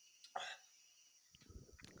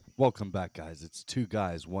Welcome back, guys. It's two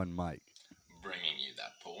guys, one mic. Bringing you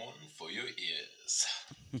that porn for your ears.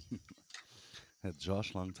 Hey,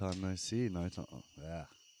 Josh, long time no see. No time. Oh, yeah.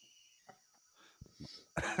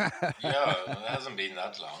 Yeah, it hasn't been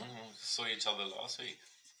that long. We saw each other last week.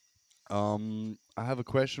 I have a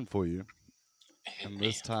question for you, Hit and me.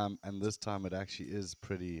 this time it actually is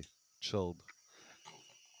pretty chilled.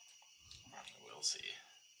 We'll see.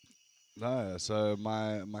 No, so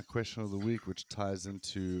my question of the week, which ties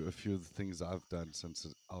into a few of the things I've done since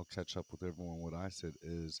I'll catch up with everyone. What I said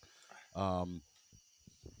is, um,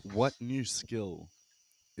 what new skill,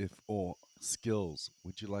 if or skills,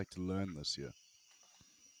 would you like to learn this year?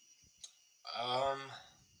 Um,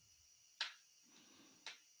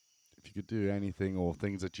 If you could do anything or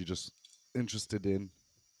things that you're just interested in.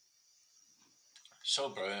 sure,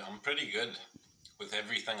 bro. I'm pretty good with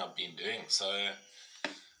everything I've been doing. So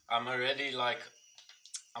I'm already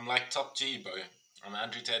I'm like top G, bro. I'm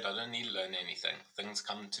Andrew Tate. I don't need to learn anything. Things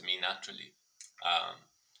come to me naturally. Um,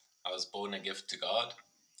 I was born a gift to God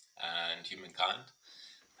and humankind.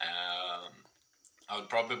 Um, I would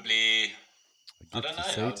probably, A I gift don't know,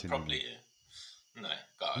 to I would Satan, you mean? probably, no,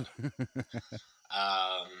 God.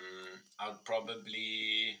 I would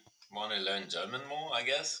probably want to learn German more, I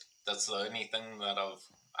guess. That's the only thing that I've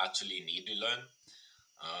actually need to learn.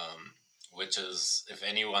 Um, which is, if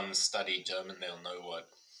anyone studied German, they'll know what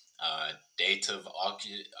dative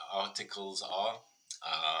articles are,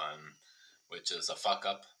 um, which is a fuck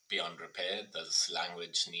up beyond repair. This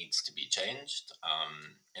language needs to be changed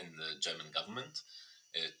in the German government.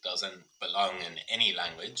 It doesn't belong in any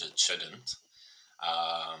language, it shouldn't.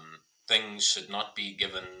 Things should not be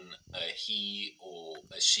given a he or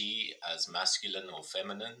a she as masculine or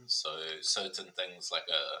feminine. So certain things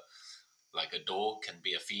like a door can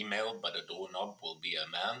be a female, but a doorknob will be a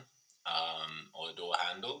man, or a door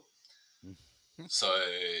handle. So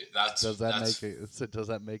does that's that make that's it? So does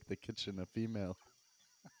that make the kitchen a female?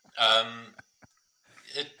 um,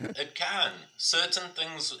 it can. Certain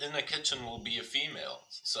things in a kitchen will be a female,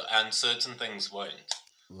 so and certain things won't.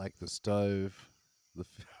 Like the stove, the.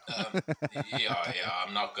 Yeah,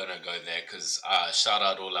 I'm not gonna go there because shout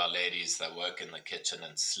out all our ladies that work in the kitchen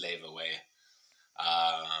and slave away.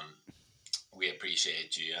 Um, we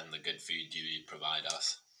appreciate you and the good food you provide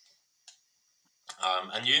us.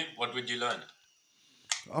 And you, what would you learn?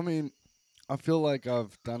 I mean, I feel like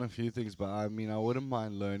I've done a few things, but I mean, I wouldn't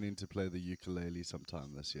mind learning to play the ukulele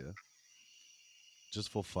sometime this year, just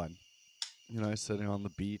for fun. Sitting on the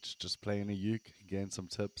beach, just playing a uke, getting some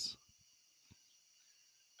tips.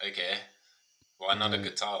 Okay, why You not a know,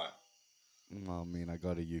 guitar? well, I mean, I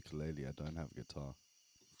got a ukulele. I don't have a guitar.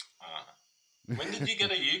 Uh, when did you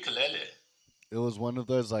get a ukulele? It was one of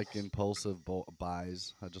those like impulsive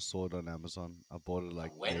buys. I just saw it on Amazon. I bought it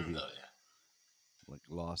like When maybe though? like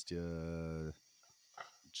last year,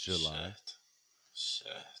 July. Shit,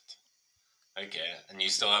 shit. Okay, and you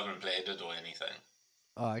still haven't played it or anything?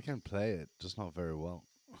 Oh, I can play it, just not very well.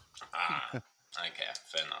 Ah, okay,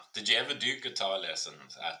 fair enough. Did you ever do guitar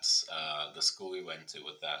lessons at the school we went to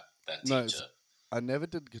with that No, teacher? I never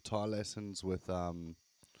did guitar lessons With him?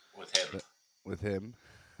 th- with him.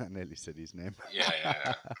 I nearly said his name.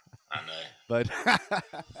 Yeah. I know. But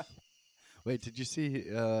wait, did you see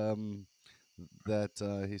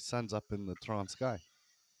that his son's up in the Transkei?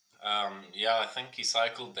 Yeah, I think he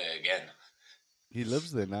cycled there again. He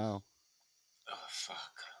lives there now. Oh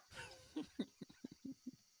fuck!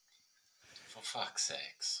 For fuck's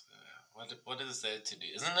sakes! What is there to do?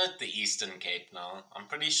 Isn't it the Eastern Cape now? I'm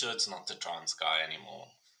pretty sure it's not the Transkei anymore.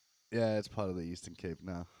 Yeah, it's part of the Eastern Cape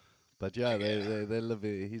now. But yeah, Okay, they live.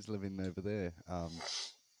 He's living over there. I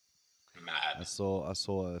mad. saw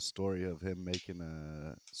a story of him making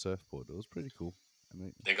a surfboard. It was pretty cool.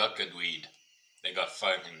 And They got good weed. They got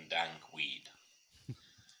fucking dank weed.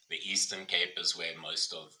 The Eastern Cape is where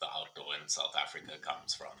most of the outdoor in South Africa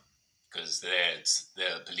comes from. Because there, it's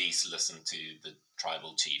the police listen to the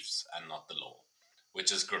tribal chiefs and not the law,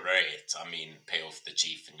 which is great. I mean, pay off the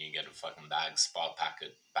chief and you get a fucking spar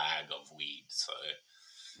packet bag of weed. So,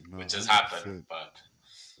 no, which has hundred happened, percent. but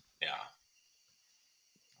yeah,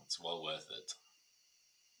 it's well worth it.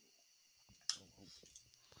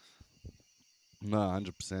 No,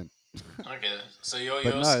 100%. Okay, so your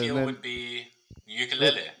But your no, and skill then would be it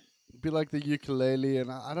ukulele. be like the ukulele,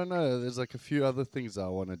 and I don't know. There's like a few other things I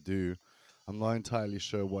want to do. I'm not entirely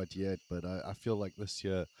sure what yet, but I feel like this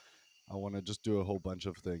year I want to just do a whole bunch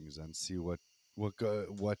of things and see what go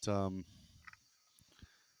what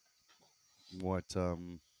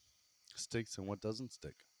sticks and what doesn't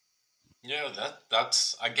stick. Yeah,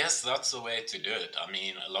 that's I guess that's the way to do it. I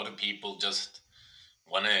mean, a lot of people just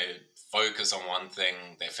want to focus on one thing,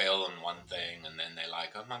 they fail on one thing, and then they're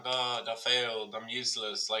like, oh my god, I failed, I'm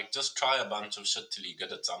useless. Like, just try a bunch of shit till you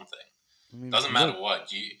good at something. I mean, Doesn't look, matter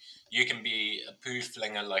what. You can be a poo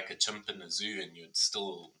flinger like a chimp in a zoo, and you'd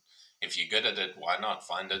still, if you're good at it, why not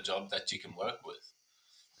find a job that you can work with?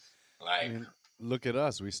 I Like, mean, look at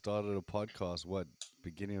us. We started a podcast, what,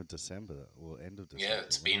 beginning of December or end of yeah, December,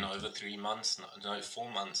 it's one of been the over two. 3 months now. No, 4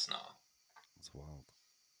 months now. It's wild.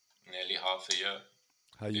 Nearly half a year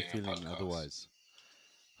How you doing a feeling podcast. otherwise?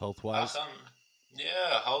 Health wise?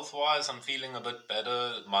 Yeah, health wise, I'm feeling a bit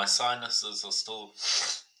better. My sinuses are still,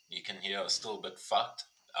 you can hear, are still a bit fucked.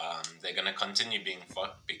 They're gonna continue being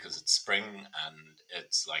fucked because it's spring, and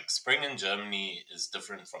it's like spring in Germany is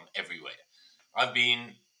different from everywhere. I've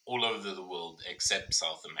been all over the world except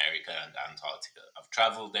South America and Antarctica. I've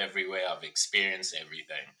traveled everywhere. I've experienced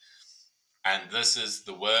everything, and this is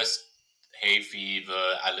the worst hay fever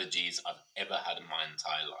allergies I've ever had in my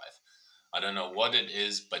entire life. I don't know what it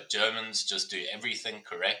is, but Germans just do everything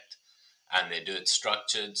correct and they do it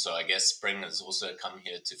structured. So I guess spring has also come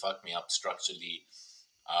here to fuck me up structurally.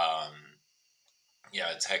 Um,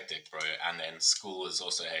 yeah, it's hectic, bro. And then school is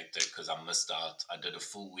also hectic because I missed out. I did a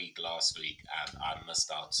full week last week and I missed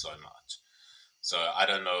out so much. So I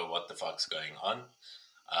don't know what the fuck's going on.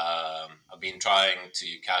 I've been trying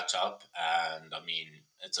to catch up, and I mean,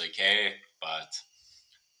 it's okay, but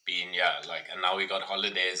being like, and now we got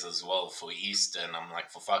holidays as well for Easter, and I'm like,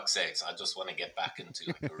 for fuck's sakes, I just want to get back into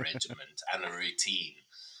like a regiment and a routine.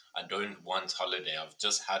 I don't want holiday. I've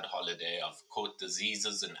just had holiday. I've caught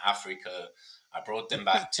diseases in Africa. I brought them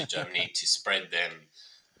back to Germany to spread them.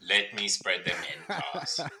 Let me spread them in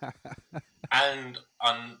class. And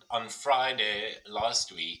on Friday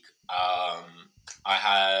last week, I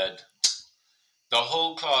had the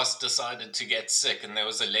whole class decided to get sick, and there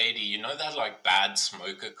was a lady, that like bad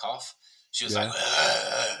smoker cough. She was like,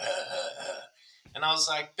 Yeah. and I was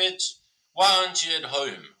like, bitch, why aren't you at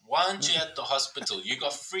home? Why aren't you at the hospital? You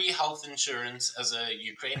got free health insurance as a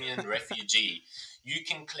Ukrainian refugee. You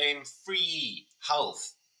can claim free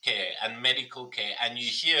health care and medical care, and you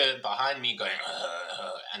hear behind me going,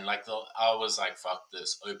 and like I was like, fuck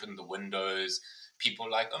this. Open the windows.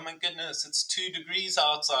 People like, oh my goodness, it's 2 degrees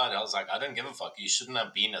outside. I was like, I don't give a fuck. You shouldn't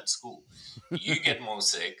have been at school. You get more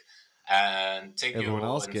sick and take Everyone your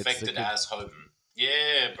else gets infected sick. ass home.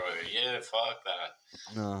 Yeah, bro. Yeah, fuck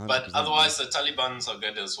that. No, But 100%, man. otherwise, the Taliban's are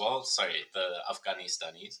good as well. Sorry, the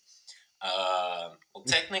Afghanistanis. Well,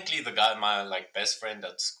 technically, the guy, my like best friend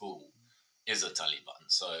at school, is a Taliban,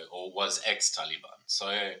 so or was ex-Taliban. So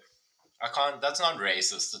I can't. That's not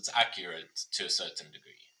racist. It's accurate to a certain degree.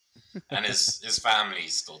 And his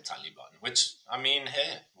family's still Taliban. Which I mean,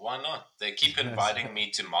 hey, why not? They keep Yes. inviting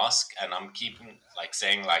me to mosque, and I'm keeping like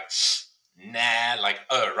saying like, nah, like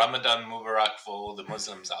Ramadan Mubarak for all the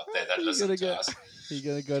Muslims out there that You're listen gonna to go. us. You're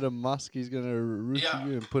gonna go to Musk. He's gonna roofie Yeah,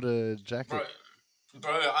 you and put a bro, jacket.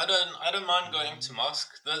 I don't mind going to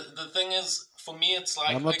mosque. The thing is, for me, it's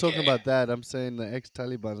like I'm not talking okay. about that. I'm saying the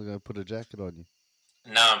ex-Taliban are gonna put a jacket on you.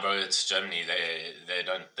 Nah, bro, it's Germany.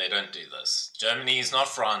 They don't do this. Germany is not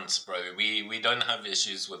France, bro. We don't have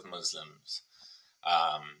issues with Muslims.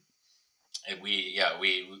 Um,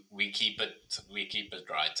 we keep it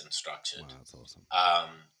right and Wow, structured. that's awesome. Um,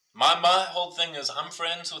 my whole thing is I'm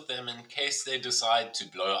friends with them in case they decide to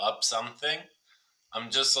blow up something. I'm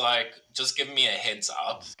just like, just give me a heads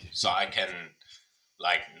up Just give so me I a can heads up.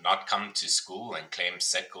 like not come to school and claim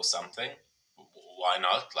sick or something. Why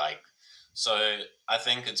not? Like, so I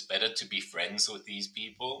think it's better to be friends with these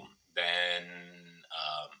people than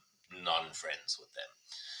non-friends with them.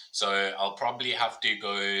 So I'll probably have to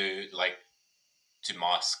go like to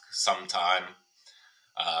mosque sometime,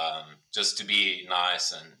 just to be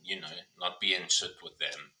nice and not be in shit with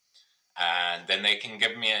them. And then they can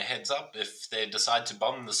give me a heads up if they decide to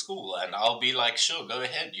bomb the school, and I'll be like, sure, go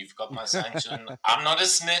ahead, you've got my sanction. I'm not a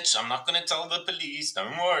snitch. I'm not going to tell the police.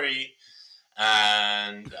 Don't worry.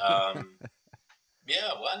 And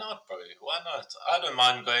yeah, why not, bro? Why not? I don't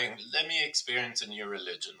mind going. Let me experience a new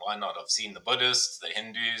religion. Why not? I've seen the Buddhists, the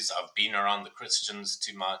Hindus. I've been around the Christians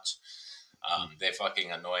too much. They're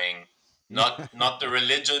fucking annoying. Not the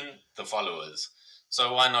religion, the followers.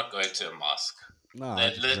 So why not go to a mosque? No,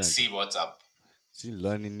 Let's 100%. see what's up. See,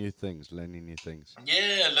 learning new things. Learning new things.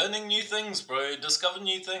 Yeah, learning new things, bro. Discover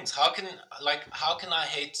new things. How can I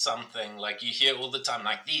hate something like you hear all the time,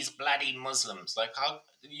 like these bloody Muslims? Like how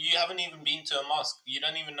you haven't even been to a mosque. You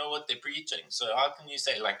don't even know what they're preaching. So how can you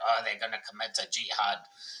say like, oh, they're gonna commit a jihad?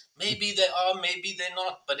 Maybe they are, maybe they're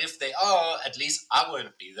not. But if they are, at least I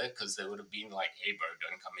won't be there because they would have been like, hey, bro,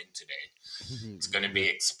 don't come in today. It's gonna be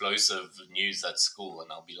Good. explosive news at school,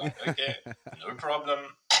 and I'll be like, okay, no problem.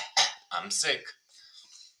 I'm sick.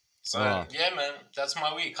 So Oh, yeah, man, that's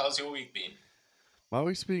my week. How's your week been? my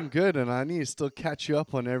week's been good, and I need to still catch you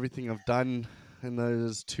up on everything I've done in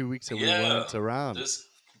those 2 weeks that we Yeah, weren't around. this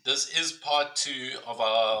this is part two of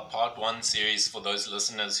our part one series for those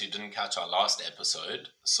listeners who didn't catch our last episode.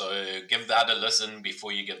 So give that a listen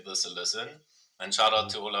before you give this a listen. And shout out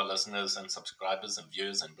Mhm. to all our listeners and subscribers and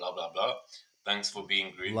viewers and blah blah blah. Thanks for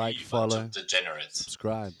being groovy, Like, you bunch of follow, degenerates.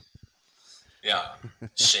 subscribe, Yeah,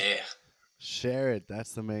 share. share it.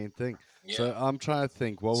 That's the main thing. Yeah. So I'm trying to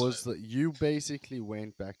think. What So was the? You basically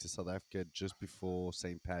went back to South Africa just before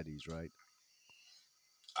St. Paddy's, right?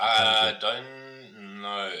 That was I like don't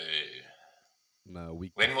know. no, a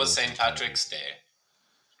week When was before St. St. Patrick's Paddy's, Day?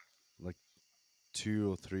 like 2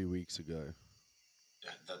 or 3 weeks ago.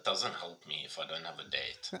 That doesn't help me if I don't have a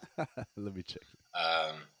date. Let me check.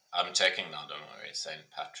 I'm checking now. Don't worry. St.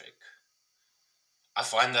 Patrick. I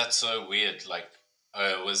find that so weird. Like,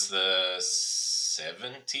 it was the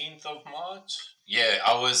 17th of March. Yeah,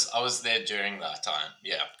 I was there during that time.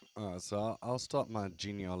 Yeah, So I'll start my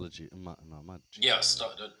genealogy. No, my yeah. genealogy.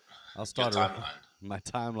 Started I'll your start around timeline. my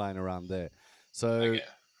timeline around there. So, Okay,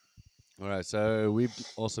 all right. So we've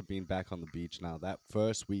also been back on the beach now. That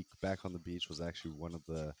first week back on the beach was actually one of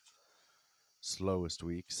the slowest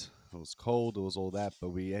weeks. It was cold. It was all that, but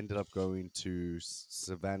we ended up going to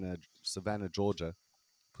Savannah, Georgia,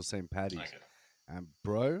 for St. Paddy's. okay. And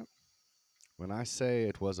bro, when I say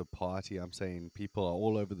it was a party, I'm saying people are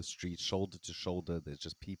all over the street, shoulder to shoulder. There's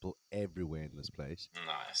just people everywhere in this place.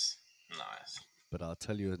 Nice, nice. But I'll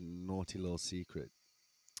tell you a naughty little secret.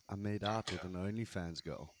 I made out with Okay. an OnlyFans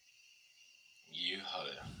girl. You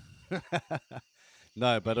ho,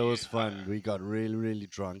 No, but it you was ho. fun. We got really, really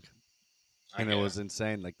drunk, and it Okay. was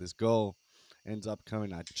insane. Like this girl ends up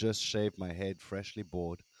coming. I just shaved my head, freshly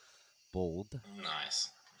bald, Nice,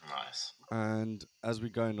 nice. and as we're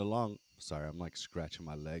going along, sorry, I'm like scratching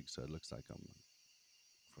my leg, so it looks like I'm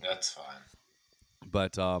fucking. That's fine.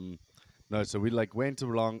 But no. So we like went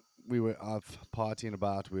along. We were out partying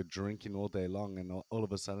about. We were drinking all day long, and all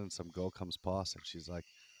of a sudden, some girl comes past, and she's like,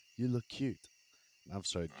 "You look cute." And I've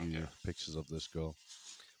showed Okay. you pictures of this girl,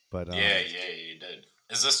 but Yeah, yeah, you did.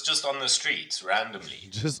 Is this just on the streets randomly?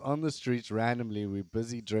 just on the streets randomly, we're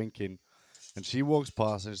busy drinking, and she walks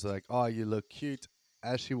past and she's like, "Oh, you look cute."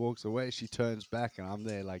 As she walks away, she turns back, and I'm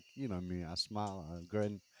there, like, you know me. I smile, I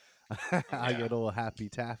grin, I Yeah. get all happy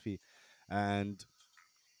taffy, and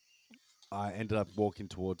I ended up walking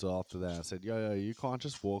towards her after that. I said, yo, you can't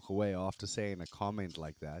just walk away after saying a comment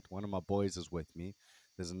like that. One of my boys is with me.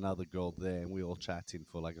 There's another girl there, and we all chatting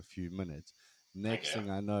for like a few minutes. Next Okay. thing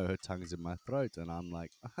I know, her tongue's in my throat, and I'm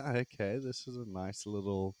like, okay, this is a nice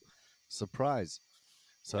little surprise.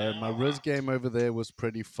 So my Yeah. Riz game over there was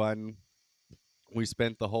pretty fun. We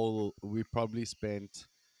probably spent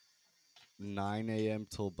 9 a.m.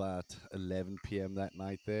 till about 11 p.m. that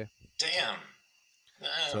night there. Damn.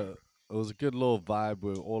 Damn. So it was a good little vibe. We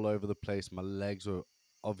were all over the place. My legs were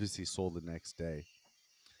obviously sore the next day.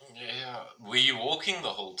 Yeah. Were you walking the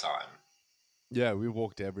whole time? Yeah, we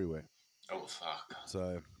walked everywhere. Oh fuck.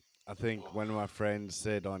 So I think Oh, one of my friends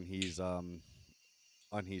said on his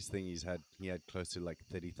thing he had close to like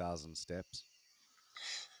 30,000 steps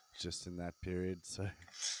just in that period. So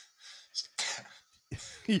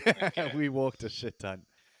yeah, okay. we walked a shit ton.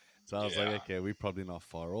 So I was like, Yeah. okay, we're probably not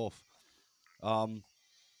far off. Um,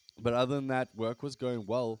 but other than that, work was going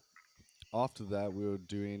well. After that, we were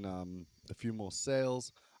doing a few more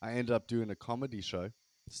sales. I ended up doing a comedy show,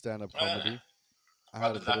 stand up Ah, comedy. I how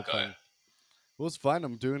had a did bit that of go? fun. It was fun.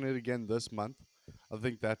 I'm doing it again this month. I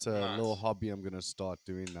think that's a little Nice. hobby I'm going to start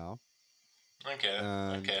doing now. Okay.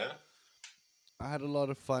 And Okay. I had a lot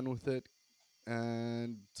of fun with it.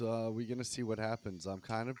 And we're going to see what happens. I'm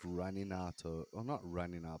kind of running out of, or not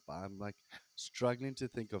running out, but I'm like struggling to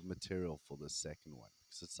think of material for the second one.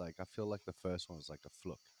 Because it's like, I feel like the first one was like a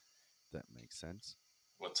fluke. If that makes sense.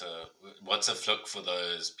 What's a what's a fluke for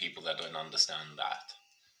those people that don't understand that?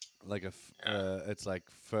 Like Yeah. it's like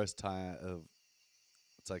first time of,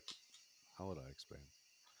 it's like, how would I explain?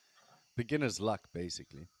 Beginner's luck,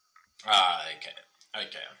 basically. Ah. Okay.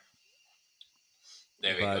 Okay.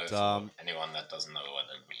 There we go But for anyone that doesn't know what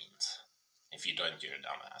it means. If you don't, you're a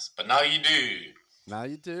dumbass. But now you do. now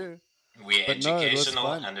you do. We're But no, it was educational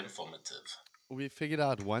fun. and informative. We figured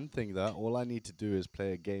out one thing though. All I need to do is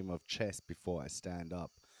play a game of chess before I stand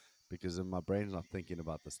up, because my brain's not thinking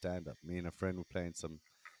about the stand up. Me and a friend were playing some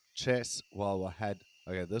chess while I had.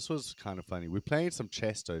 Okay, this was kind of funny. We're playing some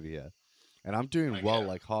chess over here, and I'm doing Okay. well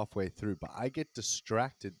like halfway through, but I get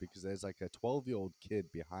distracted because there's like a 12-year-old kid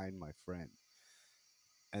behind my friend,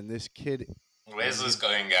 and this kid, Where's when this he's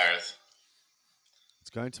going, Gareth?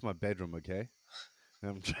 going to my bedroom, okay?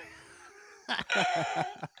 And I'm,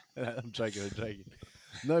 I'm joking. I'm joking.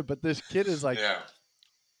 No, but this kid is like, Yeah.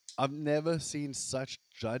 I've never seen such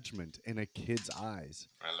judgment in a kid's eyes.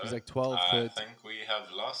 He's Hello. like 12, I 13. think we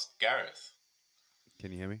have lost Gareth.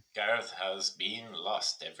 Can you hear me? Gareth has been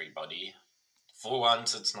lost, everybody. For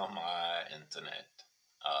once, it's not my internet.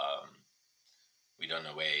 Um, we don't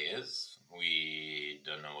know where he is. We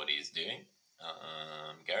don't know what he's doing.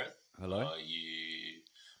 Gareth, Hello? are you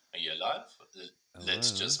alive? Let's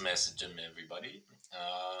Hello? just message him, everybody.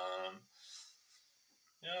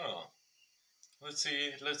 Yeah. Let's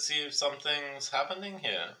see. Let's see if something's happening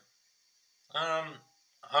here. Um,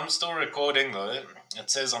 I'm still recording though. It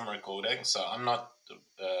says I'm recording, so I'm not.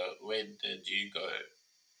 Where did you go?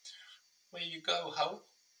 Where you go, How?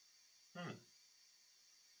 Hmm.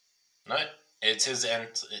 No, it's his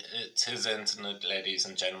internet, ladies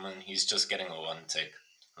and gentlemen. He's just getting a one tick,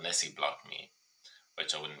 unless he blocked me,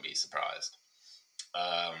 which I wouldn't be surprised.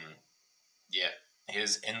 Um, yeah,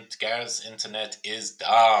 Gareth's internet is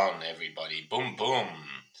down. Everybody, boom, boom.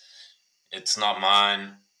 It's not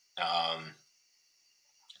mine. Um,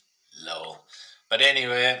 Low. But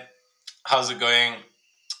anyway, how's it going,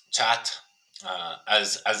 chat?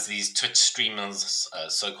 As these Twitch streamers,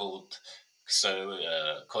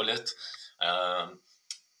 call it. Um,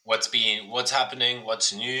 what's happening?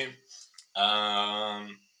 What's new?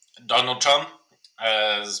 Um, Donald Trump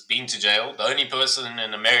has been to jail. The only person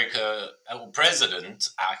in America, president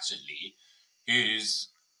actually, who's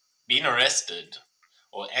been arrested,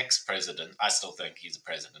 or ex-president. I still think he's a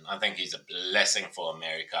president. I think he's a blessing for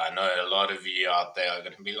America. I know a lot of you out there are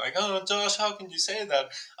going to be like, "Oh, Josh, how can you say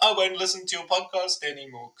that? I won't listen to your podcast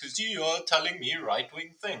anymore because you are telling me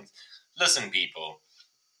right-wing things." Listen, people.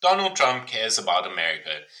 Donald Trump cares about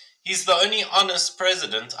America. He's the only honest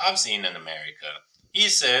president I've seen in America. He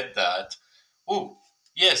said that, "Oh,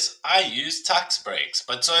 yes, I use tax breaks,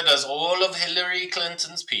 but so does all of Hillary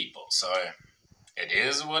Clinton's people. So it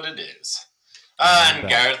is what it is." And I'm And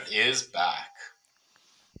back. Gareth is back.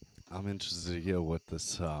 I'm interested to hear what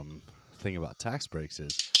this thing about tax breaks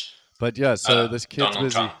is. But yeah, so this kid's Donald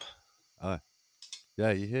busy. Trump. Uh,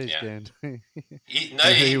 yeah, you hear he's Yeah. getting.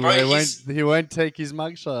 No, bro, He won't take his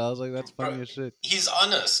mugshot. I was like, that's bro, funny as shit. he's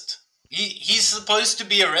honest. He's supposed to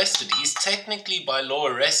be arrested. He's technically by law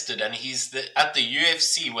arrested, and he's at the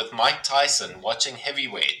UFC with Mike Tyson watching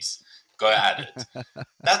heavyweights go at it.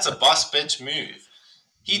 That's a boss bitch move.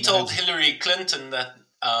 He told Imagine. Hillary Clinton that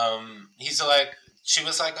she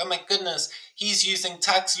was like, "Oh my goodness, he's using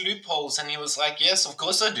tax loopholes," and he was like, "Yes, of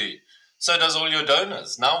course I do. So does all your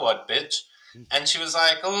donors. Now what, bitch?" And she was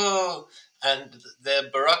like, "Oh," and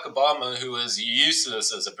the Barack Obama, who was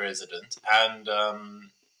useless as a president, and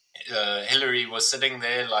Hillary was sitting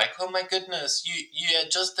there like, "Oh my goodness, you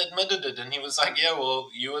had just admitted it," and he was like, "Yeah, well,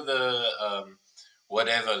 you were the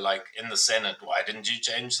whatever, like in the Senate. Why didn't you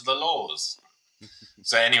change the laws?"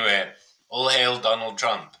 So anyway, all hail Donald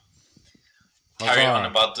Trump. Carry on Huzzah.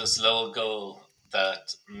 about this little girl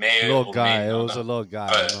that may Little or may guy. It not was a have. little guy,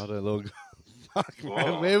 Oh, not a little. Fuck, man.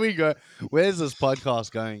 whoa. Where we go? Where's this podcast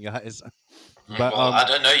going, guys? But Well, I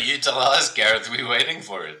don't know. You tell us, Gareth. We're waiting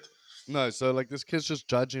for it. no. So like this kid's just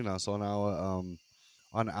judging us on our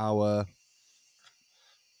on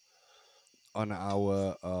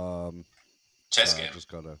our Chess Sorry, I game. just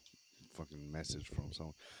got a fucking message from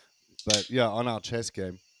someone. But yeah, on our chess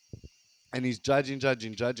game. And he's judging.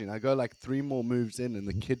 I go like three more moves in, and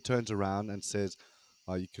the kid turns around and says,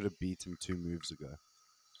 "Oh, you could have beat him 2 moves ago."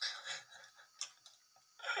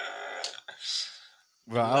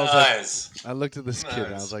 Well, I was like, Nice. I looked at this kid and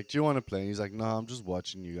I was Nice. like, "Do you want to play?" And he's like, "No, I'm just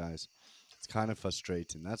watching you guys. It's kind of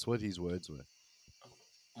frustrating." That's what his words were.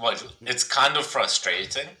 What? It's kind of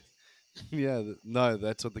frustrating. Yeah, no,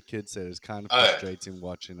 that's what the kid said. It's kind of Oh. frustrating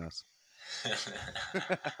watching us.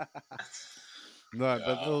 No, but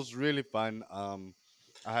it Yeah. was really fun.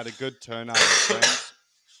 I had a good turnout of friends.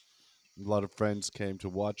 A lot of friends came to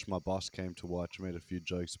watch. My boss came to watch. Made a few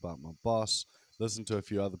jokes about my boss. Listened to a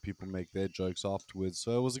few other people make their jokes afterwards.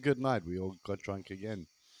 So it was a good night. We all got drunk again.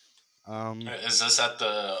 Is this at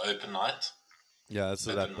the open night? Yeah, this is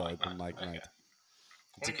Open at the mic open night. mic Okay. night.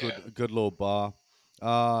 It's Okay. a good little bar.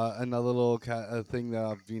 Another little thing that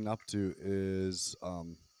I've been up to is,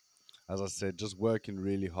 as I said, just working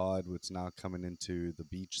really hard. It's now coming into the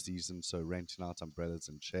beach season, so renting out umbrellas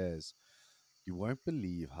and chairs. You won't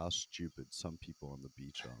believe how stupid some people on the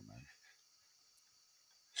beach are, man.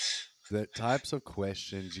 The types of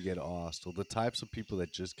questions you get asked, or the types of people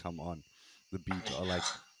that just come on the beach, are like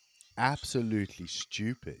absolutely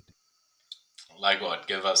stupid. Like what?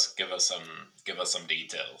 Give us some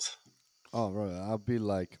details. Oh, right. I'll be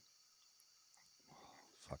like,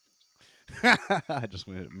 I just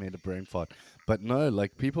made a brain fart. But no,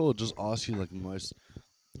 like people will just ask you like the most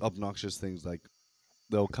obnoxious things. Like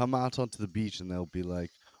they'll come out onto the beach and they'll be like,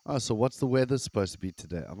 "Oh, so what's the weather supposed to be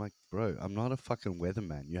today?" I'm like, "Bro, I'm not a fucking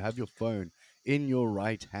weatherman. You have your phone in your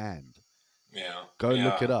right hand. Yeah, Go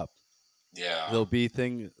look yeah, it up." yeah. There'll be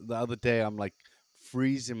thing the other day. I'm like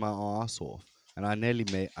freezing my ass off, and I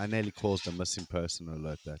nearly caused a missing person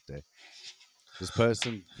alert that day.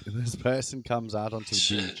 This person comes out onto the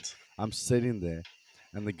beach. Shit. I'm sitting there,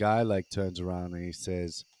 and the guy like turns around and he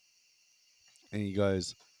says, and he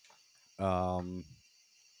goes, um,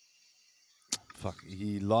 fuck.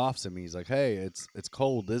 He laughs at me. He's like, "Hey, it's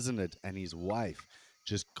cold, isn't it?" And his wife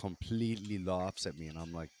just completely laughs at me, and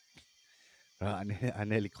I'm like, I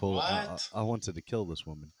nearly called. What? I wanted to kill this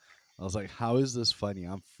woman. I was like, "How is this funny?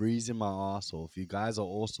 I'm freezing my ass off. You guys are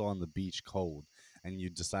also on the beach, cold, and you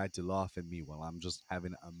decide to laugh at me while I'm just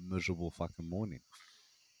having a miserable fucking morning."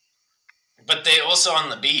 But they're also on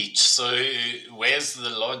the beach, so where's the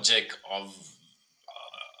logic of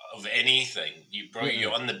anything? You bro, Yeah,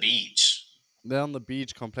 you're on the beach. they're on the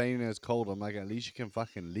beach complaining it's cold. I'm like, at least you can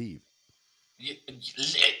fucking leave.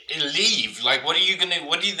 Leave. Like, what are you gonna?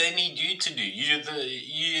 What do they need you to do?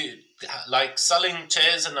 You like selling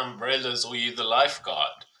chairs and umbrellas, or you the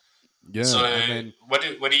lifeguard? Yeah, So and then what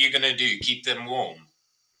are you gonna do? Keep them warm?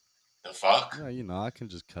 The fuck? yeah, I can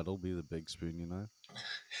just cuddle, be the big spoon.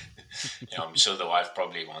 Yeah, I'm sure the wife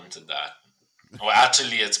probably wanted that. Well,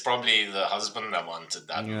 actually, it's probably the husband that wanted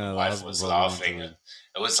that, and the Yeah, the wife husband was probably wanted laughing. it.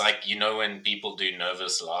 It was like, when people do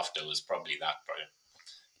nervous laughter, it was probably that, bro.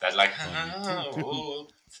 That like, Funny. oh,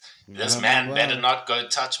 this Nah, nah, man better nah. not go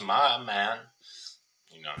touch my man.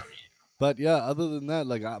 You know what I mean? But yeah, other than that,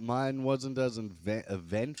 like mine wasn't as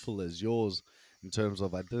eventful as yours in terms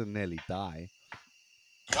of I didn't nearly die.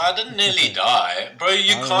 I didn't nearly die. Bro,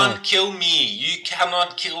 you I don't know. can't kill me. You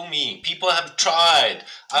cannot kill me. People have tried.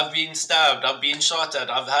 I've been stabbed. I've been shot at.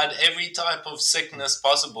 I've had every type of sickness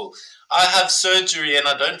possible. I have surgery and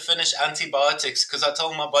I don't finish antibiotics because I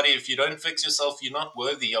tell my body if you don't fix yourself, you're not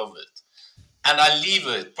worthy of it. And I leave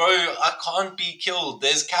it. Bro, I can't be killed.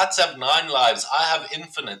 There's cats have 9 lives. I have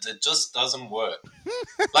infinite. It just doesn't work.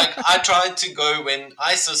 Like, I tried to go when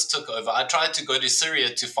ISIS took over, I tried to go to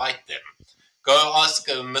Syria to fight them. Go ask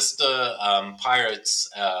Mr. Pirates,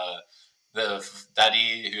 the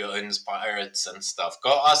daddy who owns pirates and stuff.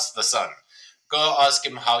 Go ask the son. Go ask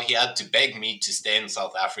him how he had to beg me to stay in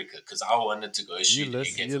South Africa because I wanted to go shoot You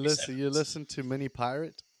AK-47s. listen to Mini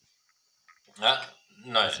Pirate. Uh, I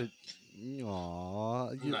no, said, "Aw,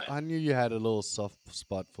 no. I knew you had a little soft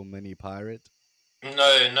spot for Mini Pirate."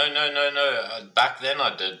 No, no, no, no, no. Back then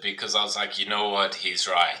I did because I was like, you know what? He's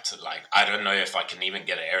right. Like, I don't know if I can even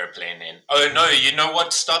get an airplane in. Oh, no, you know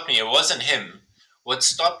what stopped me? It wasn't him. What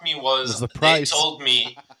stopped me Was was the they price? told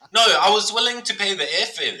me, no, I was willing to pay the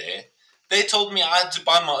airfare there. They told me I had to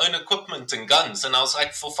buy my own equipment and guns. And I was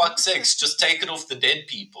like, for fuck's sakes, just take it off the dead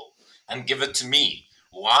people and give it to me.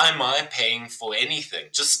 Why am I paying for anything?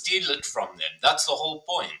 Just steal it from them. That's the whole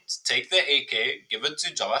point. Take the AK, give it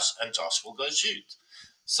to Josh, and Josh will go shoot.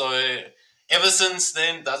 So ever since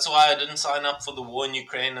then, that's why I didn't sign up for the war in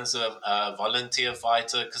Ukraine as a volunteer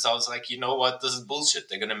fighter because I was like, you know what, this is bullshit.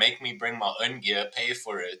 They're gonna make me bring my own gear, pay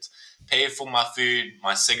for it, pay for my food,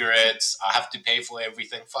 my cigarettes. I have to pay for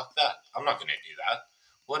everything. Fuck that. I'm not gonna do that.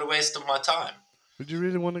 What a waste of my time. Would you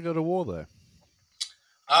really want to go to war though?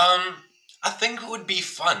 I think it would be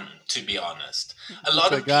fun, to be honest. A lot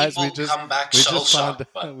So of guys, people come back we shell just found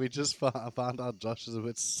shocked, but found out Josh is a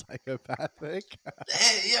bit psychopathic.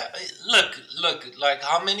 hey, yeah, look, like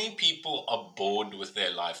how many people are bored with their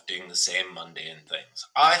life doing the same mundane things?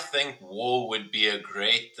 I think war would be a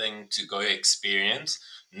great thing to go experience.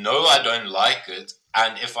 No, I don't like it.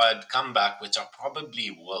 And if I'd come back, which I probably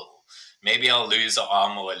will, maybe I'll lose an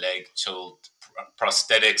arm or a leg, chilled.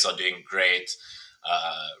 Prosthetics are doing great.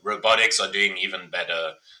 Robotics are doing even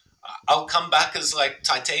better. I'll come back as like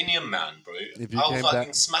Titanium Man, bro. If you I'll came back,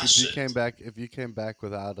 fucking smash it. if you came back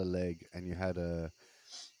without a leg and you had a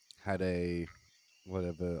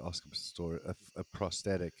whatever Oscar story, a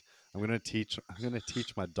prosthetic, I'm gonna teach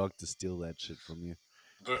my dog to steal that shit from you.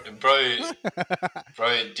 Bro,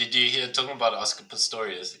 bro, did you hear talking about Oscar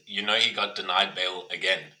Pistorius? You know he got denied bail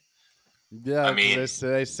again. I Yeah, because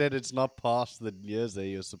mean, they said it's not past the years that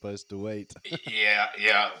you're supposed to wait. yeah,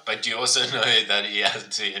 yeah, but you also know that he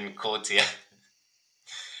had to in court. Yeah,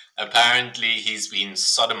 apparently he's been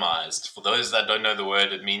sodomized. For those that don't know the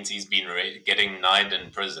word, it means he's been getting knied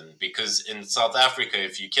in prison. Because in South Africa,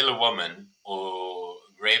 if you kill a woman or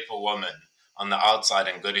rape a woman on the outside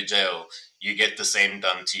and go to jail, you get the same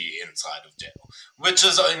done to you inside of jail, which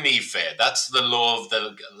is only fair. That's the law of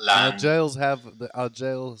the land. Our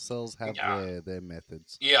jail cells have Yeah, their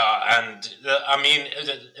methods. yeah, and I mean,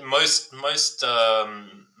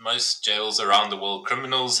 most jails around the world,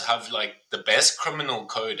 criminals have like the best criminal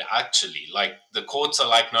code. Actually, like the courts are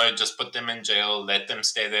like, no, just put them in jail, let them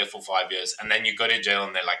stay there for 5 years, and then you go to jail,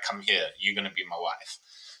 and they're like, come here, you're gonna be my wife.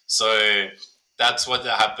 So that's what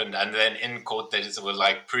happened, and then in court they just were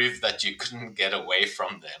like, prove that you couldn't get away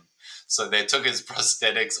from them. So they took his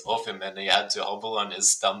prosthetics off him, and he had to hobble on his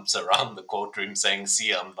stumps around the courtroom, saying,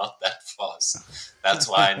 "See, I'm not that fast." That's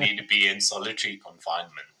why I need to be in solitary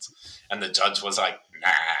confinement. And the judge was like,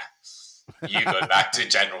 nah, you go back to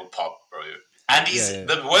general pop, bro. And Yeah,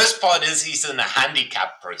 the worst part is he's in a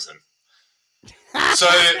handicap prison. yeah. So,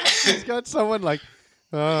 He's got someone like,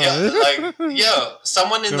 yeah, like, yeah,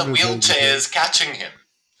 someone in the come to take you wheelchair home. is catching him.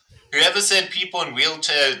 Whoever said people in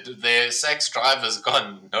wheelchair, their sex drive is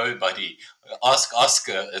gone, nobody. Ask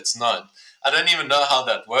Oscar, it's not. I don't even know how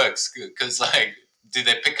that works. Because, like, do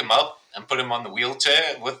they pick him up and put him on the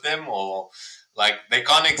wheelchair with them? Or, like, they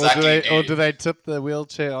can't exactly Or do. do they tip the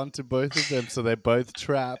wheelchair onto both of them so they're both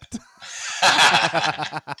trapped?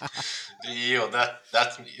 Ew,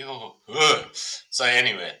 that's. Ew. Ugh. So,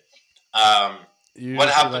 anyway, um, what Usually,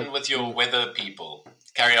 happened with your weather people?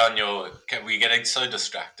 Carry on your. We're getting so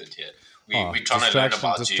distracted here. We're trying to learn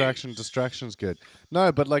about you. distraction's good.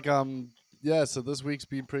 No, but like yeah, so this week's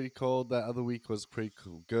been pretty cold. That other week was pretty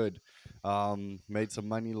cool, good. Made some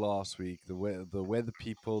money last week. The weather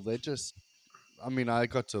people, they just, I mean, I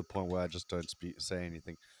got to a point where I just don't say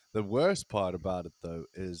anything. The worst part about it though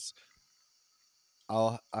is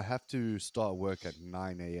I have to start work at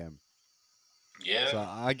 9 a.m. Yeah? So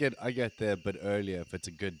I get there a bit earlier if it's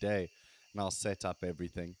a good day, and I'll set up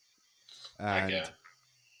everything. Okay. And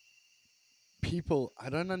people, I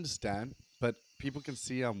don't understand, but people can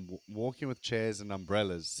see I'm walking with chairs and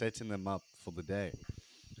umbrellas, setting them up for the day.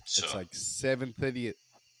 It's Sure. like 7:30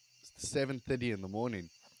 in the morning,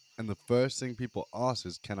 and the first thing people ask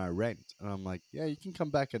is, "Can I rent?" And I'm like, "Yeah, you can come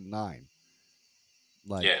back at 9."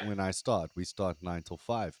 Like Yeah. when I start, we start 9 till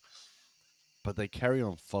 5, but they carry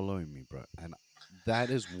on following me, bro, and that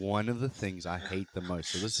is one of the things I hate the most.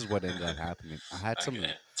 So this is what ended up happening. I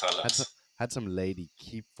Okay. Tell had some us. had some lady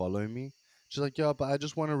keep following me. She's like, "Yo, but I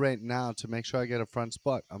just want to rent now to make sure I get a front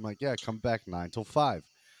spot." I'm like, "Yeah, come back 9 till 5."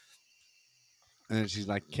 And then she's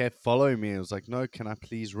like, kept following me. And was like, "No, can I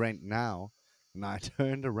please rent now?" And I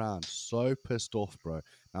turned around, so pissed off, bro.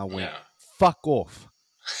 And I went, Yeah. "Fuck off."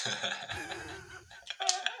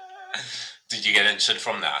 Did you get in shit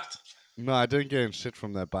from that? No, I didn't get in shit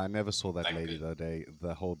from that, but I never saw that Like, lady good.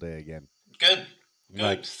 the whole day again. Good. Good.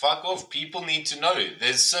 Like, Fuck off. People need to know.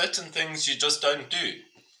 There's certain things you just don't do.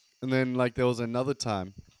 and then like there was another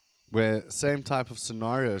time where same type of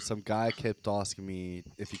scenario. Some guy kept asking me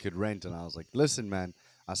if he could rent, and I was like, "Listen, man,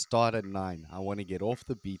 I start at 9. I want to get off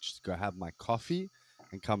the beach to go have my coffee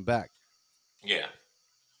and come back." Yeah.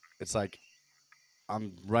 It's like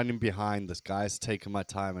I'm running behind. This guy's taking my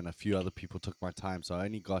time, and a few other people took my time, so I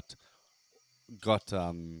only got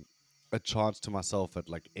a chance to myself at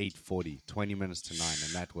like 8:40, 20 minutes to 9,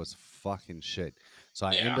 and that was fucking shit. So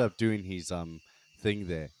I Yeah. ended up doing his thing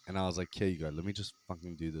there, and I was like, "Here you go, let me just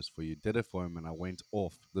fucking do this for you." Did it for him, and I went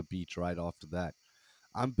off the beach right after that.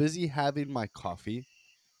 I'm busy having my coffee.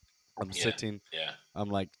 I'm Yeah. sitting, Yeah. I'm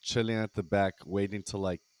like chilling at the back, waiting till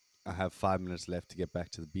like I have 5 minutes left to get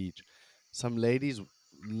back to the beach. Some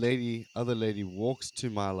other lady walks to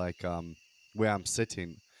my like where I'm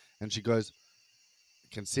sitting, and she goes,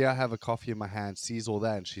 can see I have a coffee in my hand, sees all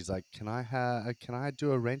that, and she's like, can I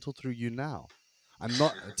do a rental through you now?" I'm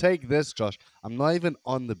not take this, Josh. I'm not even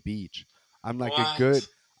on the beach. I'm like a good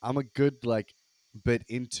What? I'm a good like bit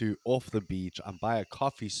into off the beach. I'm by a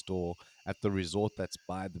coffee store at the resort that's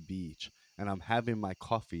by the beach, and I'm having my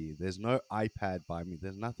coffee. There's no iPad by me.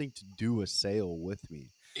 There's nothing to do a sale with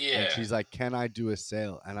me. And Yeah. she's like, "Can I do a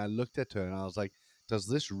sale?" And I looked at her and I was like, "Does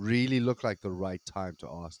this really look like the right time to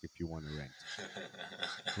ask if you want to rent?"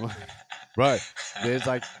 Bro, there's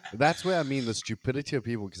like that's where I mean the stupidity of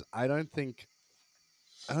people, because I don't think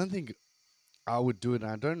I would do it,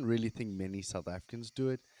 and I don't really think many South Africans do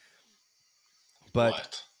it. But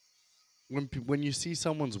What? when you see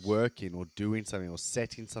someone's working or doing something or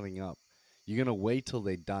setting something up, you're gonna wait till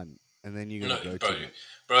they're done, and then you're No, gonna go bro, to them.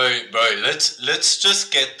 bro. Let's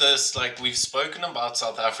just get this. Like we've spoken about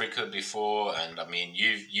South Africa before, and I mean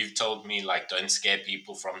you've told me like don't scare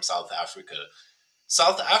people from South Africa.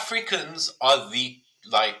 South Africans are the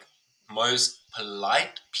like most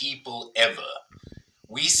polite people ever.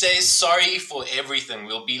 We say sorry for everything.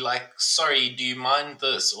 We'll be like, sorry, do you mind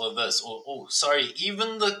this or this? Or, oh, sorry.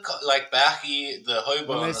 Even the, like, Bahi, the hobo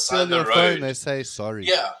When on they the side of steal the your phone, road. they say sorry.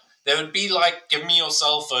 Yeah. They would be like, give me your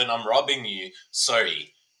cell phone. I'm robbing you.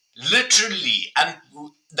 Sorry. Literally. And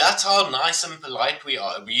that's how nice and polite we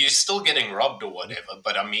are. You're still getting robbed or whatever,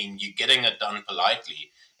 but I mean, you're getting it done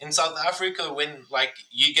politely. In South Africa, when, like,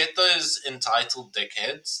 you get those entitled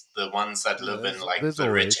dickheads, the ones that Yeah, live in, there's like, there's the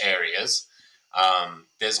rich always. areas,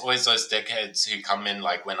 there's always those dickheads who come in,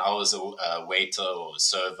 like, when I was a waiter or a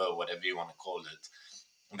server, whatever you want to call it.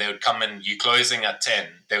 They would come in, you closing at 10,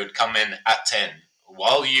 they would come in at 10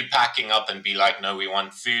 while you packing up and be like, no, we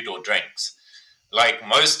want food or drinks. Like,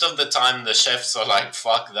 most of the time, the chefs are like,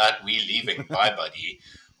 fuck that, we leaving, bye, buddy.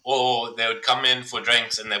 Or they would come in for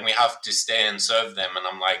drinks and then we have to stay and serve them. And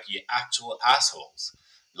I'm like, you actual assholes.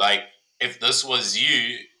 Like, if this was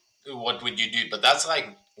you, what would you do? But that's like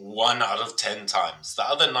 1 out of 10 times. The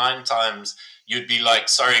other 9 times, you'd be like,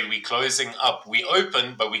 sorry, we closing up. We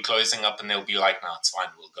open, but we closing up. And they'll be like, no, it's fine,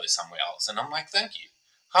 we'll go somewhere else. And I'm like, thank you.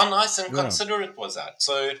 How nice and Yeah, considerate was that?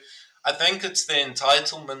 So I think it's the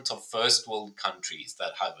entitlement of first world countries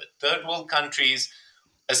that have it. Third world countries,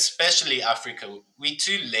 especially Africa, we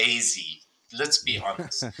too lazy. Let's be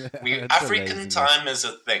honest. We it's a African laziness. time is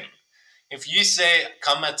a thing. If you say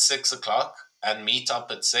come at 6 o'clock and meet up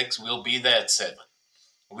at 6, we'll be there at 7.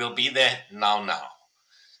 We'll be there now,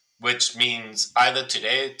 which means either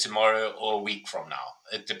today, tomorrow, or a week from now.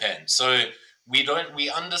 It depends. So we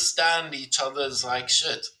understand each other's like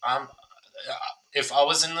shit. If I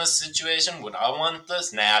was in this situation, would I want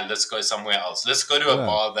this? Nah, let's go somewhere else. Let's go to a Yeah,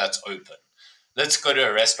 bar that's open. Let's go to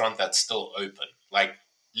a restaurant that's still open, like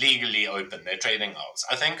legally open. They're trading hours.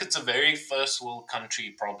 I think it's a very first world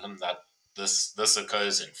country problem that this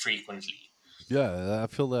occurs in frequently. yeah, I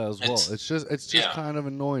feel that as well. It's It's just yeah, kind of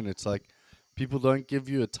annoying. It's like people don't give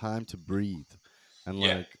you a time to breathe, and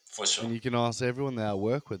yeah, like, for sure. and you can ask everyone that I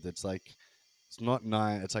work with. It's like it's not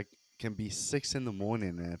 9. It's like can be 6 in the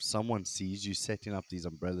morning, and if someone sees you setting up these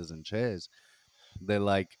umbrellas and chairs, they're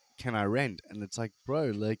like, "Can I rent?" And it's like, bro,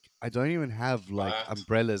 like I don't even have like Right?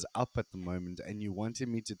 umbrellas up at the moment, and you wanted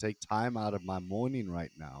me to take time out of my morning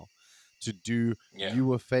right now to do Yeah,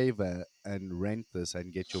 you a favor and rent this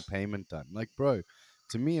and get your payment done. Like, bro,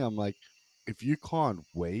 to me, I'm like, if you can't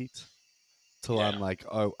wait till yeah, I'm like,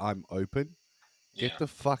 oh, I'm open, get yeah, the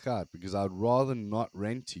fuck out because I'd rather not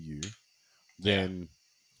rent to you yeah, than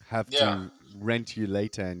have yeah. to rent to you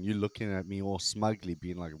later and you looking at me all smugly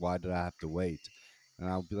being like, why did I have to wait? And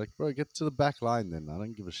I'll be like, bro, get to the back line then. I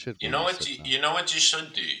don't give a shit You where know you what sit now. you know what you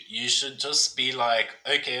should do? You should just be like,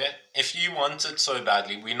 okay, if you want it so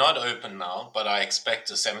badly, we're not open now, but I expect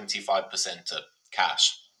a 75% tip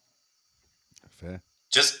cash. Fair.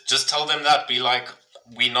 Just tell them that. Be like,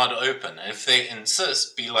 we're not open. And if they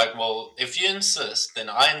insist, be like, well, if you insist, then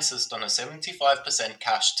I insist on a 75%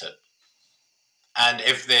 cash tip. And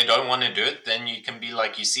if they don't want to do it, then you can be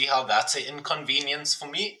like, you see how that's an inconvenience for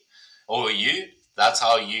me? Or you? That's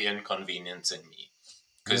how you inconveniencing me.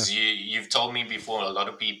 Yeah. Because you've told me before, a lot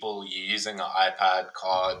of people, you're using an iPad,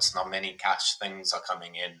 cards, not many cash things are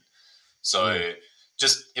coming in. Yeah. So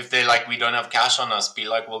just if they're like, we don't have cash on us, be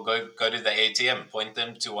like, well, go to the ATM, point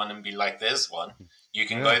them to one and be like, there's one. You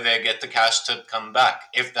can Yeah. go there, get the cash tip, come back.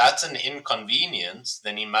 If that's an inconvenience,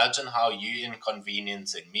 then imagine how you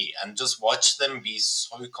inconveniencing me and just watch them be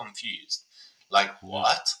so confused. Like, Yeah.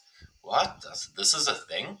 what? What? This is a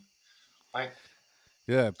thing? Like,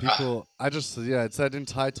 Yeah. ah, People, I just, yeah, it's that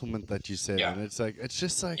entitlement that you said. yeah, And it's like, it's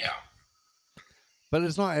just like, yeah. but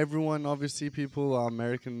it's not everyone. Obviously, people, our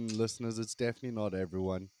American listeners, it's definitely not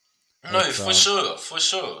everyone. No, But, for sure, for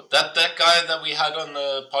sure. That guy that we had on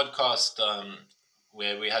the podcast,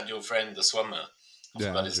 where we had your friend, the swimmer, I yeah,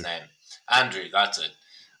 forgot his Andrew. name, Andrew. That's it.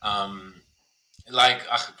 Like,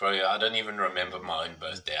 bro, I don't even remember my own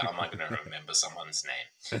birthday. How am I gonna remember someone's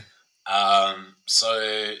name?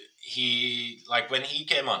 So he, like, when he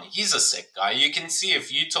came on, he's a sick guy. You can see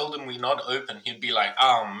if you told him we're not open, he'd be like,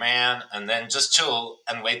 "Oh man," and then just chill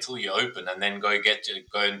and wait till you open, and then go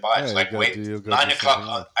and buy it. Yeah, Like, wait, you'll go nine do o'clock. something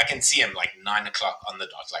else. I can see him like 9 o'clock on the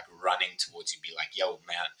dot, like running towards you, be like, "Yo,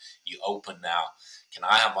 man, you open now? Can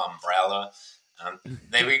I have an umbrella?"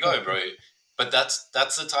 There we go, bro. But that's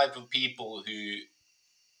the type of people who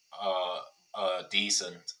are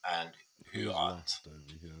decent and who Who's aren't. lost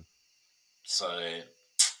over here? So,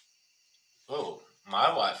 oh, my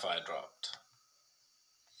Wi-Fi dropped.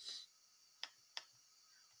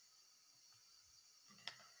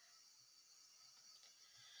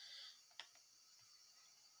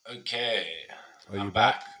 Okay, Are you I'm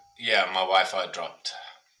back? back. Yeah, my Wi-Fi dropped.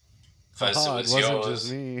 First it Haha, it was wasn't just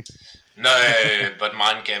yours. me. No, but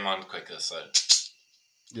mine came on quicker, so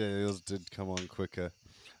Yeah, yours did come on quicker.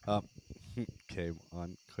 Um, came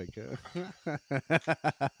on quicker.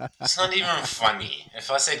 it's not even funny.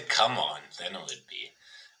 If I said come on, then it would be.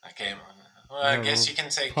 I came on. Well, I guess No, you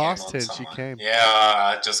can say came past on tense. You someone. came. Yeah,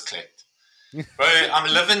 I just clicked. Bro, I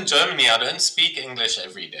live in Germany. I don't speak English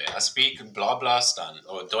every day. I speak blah blah stand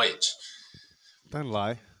or Deutsch. Don't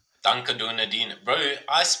lie. Danke du Nadine. Bro,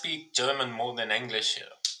 I speak German more than English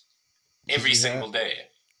here. Every Yeah, single day.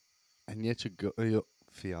 and yet your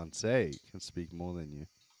fiance can speak more than you.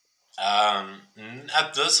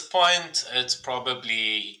 At this point, it's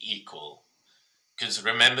probably equal. Because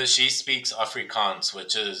remember, she speaks Afrikaans,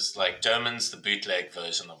 which is like German's the bootleg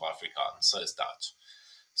version of Afrikaans, so is Dutch.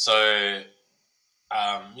 So,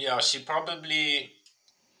 yeah,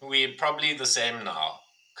 we're probably the same now.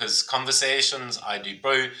 Because conversations I do,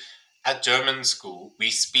 bro, at German school, we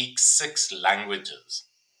speak 6 languages.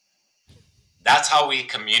 That's how we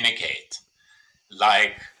communicate.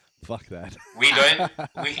 Like, Fuck that. we don't,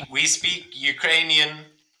 we speak Ukrainian,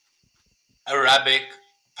 Arabic,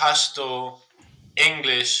 Pashto,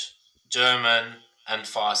 English, German, and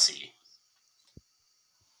Farsi.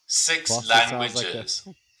 Six Farsi sounds like a languages.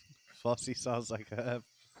 Farsi sounds like a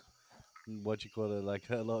what you call it, like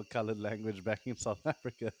a little colored language back in South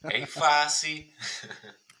Africa. Hey, Farsi.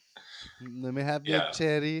 Let me have your Yeah,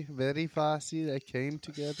 cherry, very Farsi. They came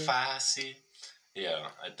together. Farsi. Yeah,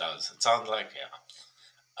 it does. It sounds like,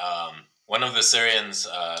 yeah. One of the Syrians,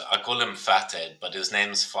 I call him Fathead, but his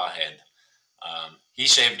name's Fahed. He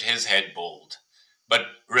shaved his head bald. But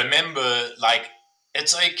remember, like,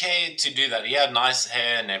 it's okay to do that. He had nice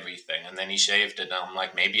hair and everything, and then he shaved it. And I'm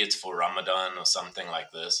like, maybe it's for Ramadan or something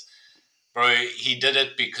like this. Bro, he did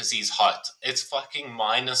it because he's hot. It's fucking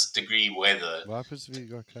minus degree weather. What happens if he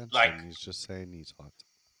got cancer Like, and he's just saying he's hot?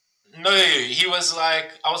 no, he was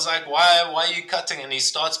like, I was like, why are you cutting? And he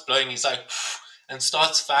starts blowing. He's like, and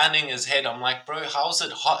starts fanning his head. I'm like, bro, how's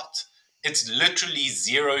it hot? It's literally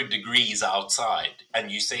 0 degrees outside,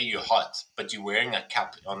 and you say you're hot, but you're wearing a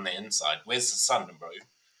cap on the inside. Where's the sun, bro?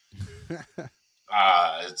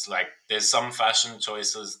 It's like there's some fashion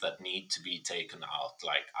choices that need to be taken out.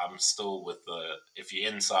 Like I'm still with the if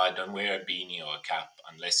you're inside, don't wear a beanie or a cap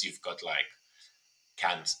unless you've got like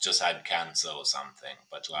just had cancer or something.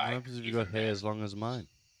 But What like happens if you got even hair then, as long as mine?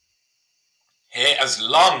 hair as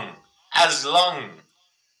long.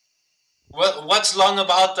 What's long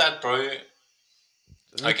about that, bro?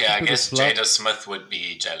 Okay, I Keep it a guess fluff. Jada Smith would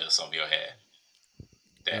be jealous of your hair.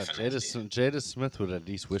 Definitely. Jada Smith would at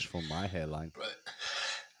least wish for my hairline. Bro,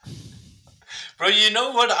 bro, you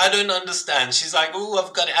know what I don't understand? She's like, oh,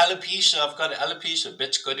 I've got alopecia, I've got alopecia.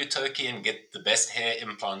 Bitch, go to Turkey and get the best hair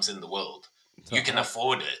implants in the world. So You can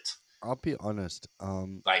afford it. I'll be honest.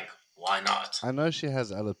 Like, why not? I know she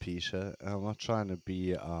has alopecia. I'm not trying to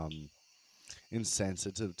be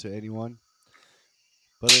insensitive to anyone,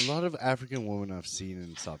 but a lot of African women I've seen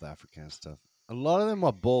in South Africa and stuff, a lot of them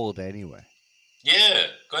are bald anyway. Yeah,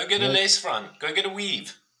 go get a Like, lace front, go get a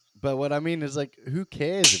weave. but what I mean is like, who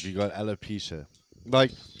cares if you got alopecia?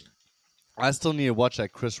 Like, I still need to watch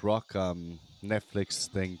that Chris Rock Netflix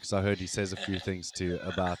thing because I heard he says a few things too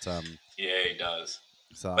about Yeah, he does.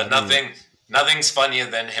 So I But need nothing's funnier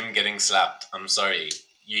than him getting slapped. I'm sorry.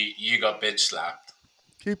 You got bitch slapped.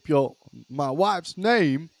 keep your my wife's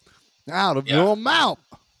name out of Yeah. your mouth.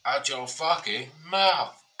 Out your fucking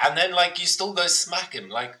mouth. And then like you still go smack him.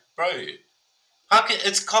 Like, bro, how can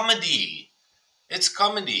it's comedy. It's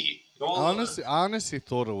comedy. I honestly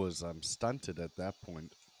thought it was stunted at that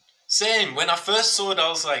point. Same. When I first saw it, I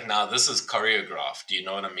was like, nah, this is choreographed. You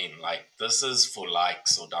know what I mean? Like, this is for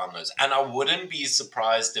likes or downloads. And I wouldn't be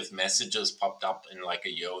surprised if messages popped up in like a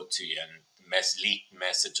year or two and leaked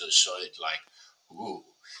messages showed like, ooh,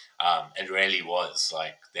 it really was.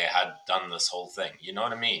 Like, they had done this whole thing. You know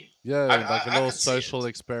what I mean? Yeah, like a I little could see social it.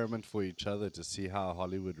 experiment for each other to see how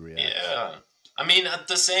Hollywood reacts. Yeah. I mean, at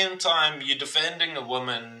the same time, you're defending a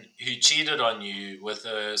woman who cheated on you with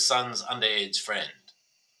her son's underage friend,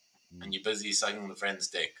 Mm. and you're busy sucking the friend's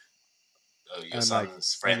dick, or your And like,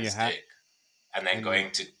 son's and you friend's have, dick, and then and you,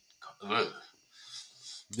 going to. Ugh,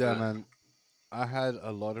 yeah, ugh. man. I had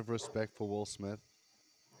a lot of respect for Will Smith.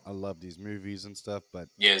 I love these movies and stuff, but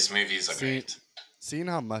Yes, movies are see, great. seeing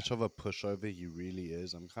how much of a pushover he really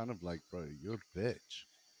is, I'm kind of like, bro, you're a bitch.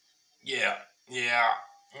 Yeah, yeah,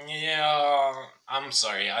 yeah. I'm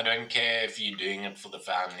sorry. I don't care if you're doing it for the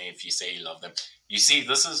family, if you say you love them. You see,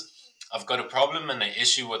 this is. I've got a problem and an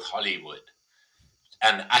issue with Hollywood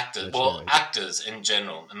and actors. Let you Well, rate. actors in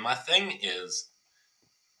general. And my thing is,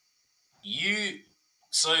 you.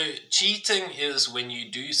 So cheating is when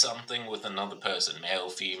you do something with another person, male,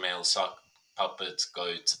 female, sock, puppets,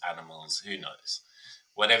 goats, animals, who knows,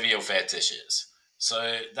 whatever your fetish is.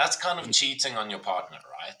 So that's kind of cheating on your partner,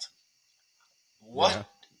 right? Yeah. What?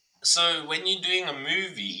 So when you're doing a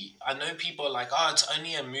movie, I know people are like, "Oh, it's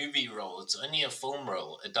only a movie role. It's only a film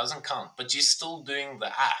role. It doesn't count." But you're still doing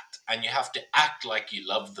the act, and you have to act like you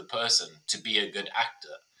love the person to be a good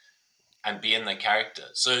actor and be in the character.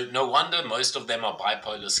 So no wonder most of them are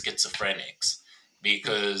bipolar schizophrenics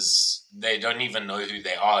because they don't even know who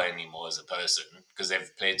they are anymore as a person because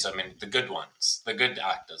they've played so many the good ones, the good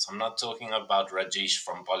actors. I'm not talking about Rajesh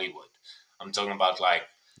from Bollywood. I'm talking about like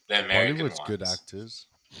the American Bollywood's good ones. actors.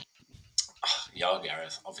 Yeah,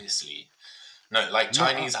 Gareth, obviously. No, like No,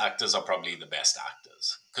 Chinese actors are probably the best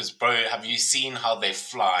actors. Because, bro, have you seen how they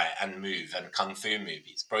fly and move and kung fu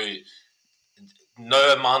movies? Bro,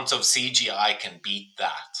 no amount of CGI can beat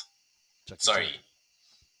that. Jackie Chan. Sorry,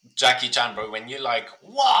 Jackie Chan, bro, when you're like,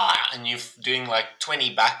 wow, and you're doing like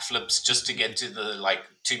 20 backflips just to get to the like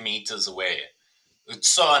 2 meters away. It's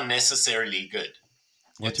so unnecessarily good.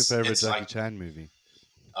 What's your It's favorite it's Jackie like Chan movie?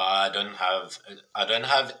 I don't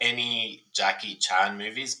have any Jackie Chan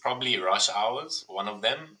movies. Probably Rush Hours, one of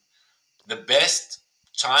them. The best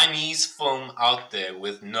Chinese film out there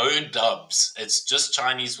with no dubs. It's just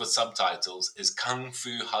Chinese with subtitles. Is Kung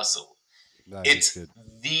Fu Hustle. That is It's good.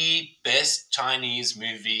 the best Chinese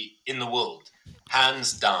movie in the world,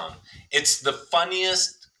 hands down. It's the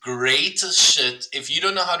funniest, greatest shit. If you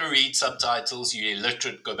don't know how to read subtitles, you're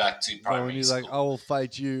illiterate. Go back to But when primary he's like, "I school. will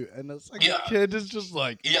fight you," and it's like the Yeah, kid is just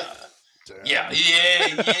like, yeah. Yeah, "Damn, yeah,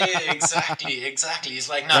 yeah, exactly, exactly. It's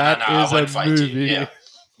like, no, no, that no, I is a won't fight you. movie." Yeah.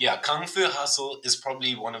 Yeah, Kung Fu Hustle is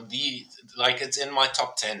probably one of the, like, it's in my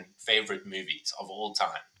top 10 favorite movies of all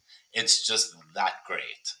time. It's just that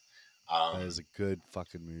great. That Um, is a good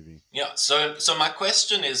fucking movie. yeah, so my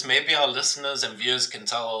question is maybe our listeners and viewers can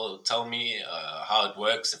tell me how it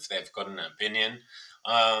works if they've got an opinion.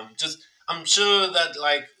 Just, I'm sure that,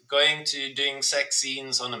 like, going to doing sex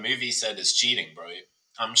scenes on a movie set is cheating, bro.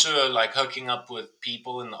 I'm sure like hooking up with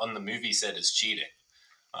people on the movie set is cheating.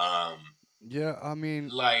 Um, Yeah, I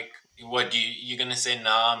mean, like what you gonna say?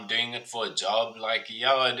 Nah, I'm doing it for a job. Like,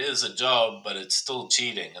 yeah, it is a job, but it's still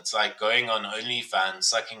cheating. It's like going on OnlyFans,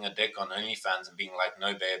 sucking a dick on OnlyFans, and being like,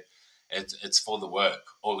 no, babe, it's for the work.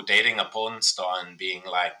 Or dating a porn star and being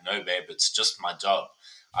like, no, babe, it's just my job.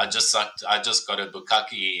 I just sucked. I just got a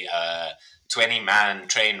bukkake 20-man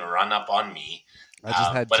train run up on me, I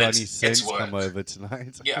just had but Johnny it's Sins come work. over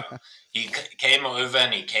tonight. Yeah, came over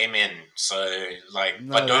and he came in. So like,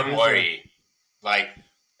 but No, that don't is a. worry, like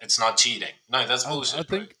it's not cheating. No, that's I bullshit,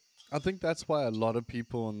 bro. think I think that's why a lot of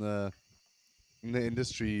people in the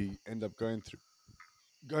industry end up going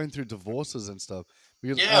through divorces and stuff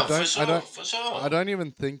because Yeah, for sure, for I sure. don't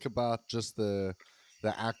even think about just the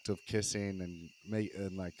act of kissing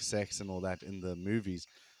and like sex and all that in the movies.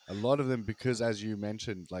 A lot of them, because as you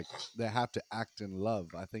mentioned, like they have to act in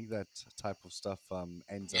love. I think that type of stuff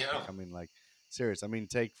ends up Yeah, becoming like serious. I mean,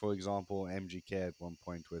 take for example MGK at one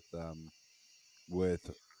point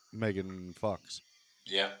with Megan Fox.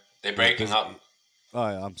 yeah. They're He was breaking busy. up Oh,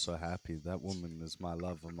 I'm so happy. That woman is my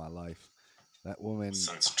love of my life. That woman,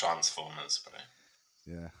 since Transformers, bro.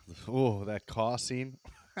 yeah. Oh, that car scene.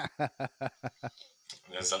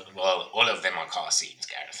 Well, all of them are car scenes,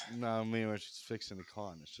 Gareth. No, I mean when she's fixing the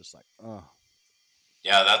car and it's just like, oh,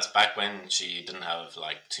 Yeah, that's back when she didn't have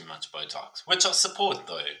like too much Botox, which I support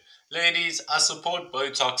though. Ladies, I support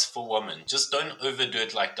Botox for women. Just don't overdo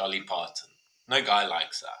it like Dolly Parton. No guy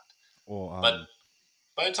likes that. or But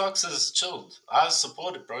Botox is chilled. I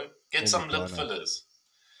support it, bro. Get or some lip Madonna. fillers.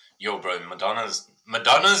 Yo, bro,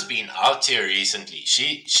 Madonna's been out here recently.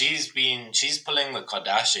 She's pulling the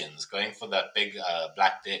Kardashians, going for that big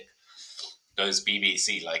black dick. Those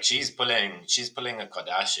BBC, like she's pulling a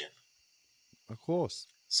Kardashian. Of course.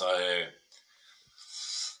 So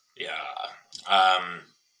yeah, um,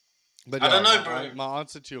 But I yeah, don't know, bro. my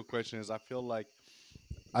answer to your question is I feel like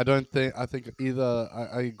I don't think I think either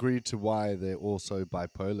I agree to why they're also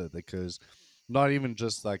bipolar because not even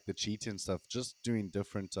just like the cheating stuff, just doing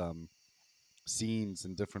different scenes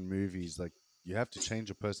in different movies, like you have to change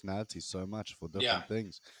your personality so much for Yeah, different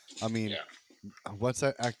things. I mean, yeah. what's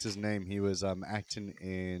that actor's name? He was acting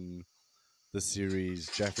in the series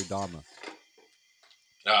Jeffrey Dahmer.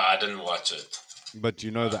 No, I didn't watch it. But do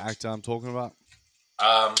you know the actor I'm talking about?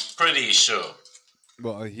 Pretty sure.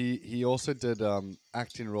 Well, he also did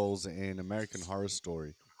acting roles in American Horror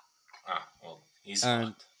Story, Ah, well, he's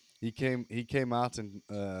and fucked. he came out in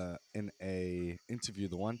a interview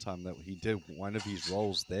the one time that he did one of his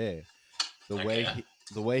roles there. The way Okay.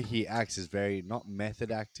 the way he acts is very not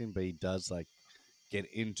method acting, but he does like get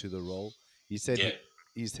into the role. He said Yeah,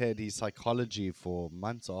 he's had his psychology for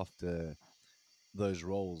months after those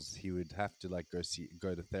roles. He would have to like go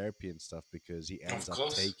to therapy and stuff because he of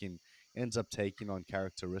course. ends up taking on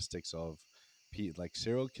characteristics of like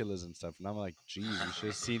serial killers and stuff. And I'm like, geez, you should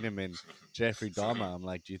have seen him in Jeffrey Dahmer. I'm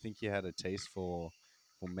like, do you think he had a taste for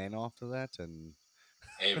men after that? And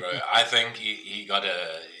Hey, bro, I think he got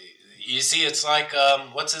a. You see, it's like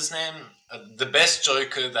what's his name? The best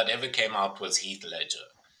Joker that ever came out was Heath Ledger,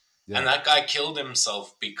 and yeah, that guy killed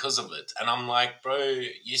himself because of it. And I'm like, bro,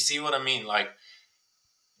 you see what I mean? Like,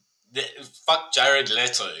 the, fuck Jared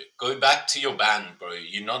Leto. Go back to your band, bro.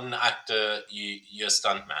 You're not an actor. You're a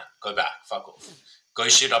stuntman. Go back. Fuck off. Go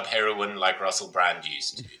shoot up heroin like Russell Brand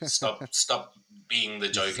used to. Stop being the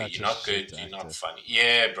he's Joker. such You're a not shit good. You're not actor. funny.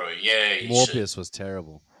 Yeah, bro. Yeah, you should. Morbius was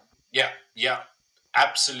terrible. Yeah, yeah.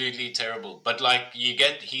 Absolutely terrible. But like you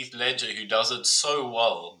get Heath Ledger who does it so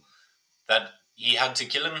well that he had to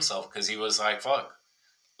kill himself because he was like, fuck.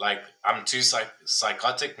 Like I'm too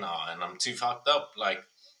psychotic now and I'm too fucked up. Like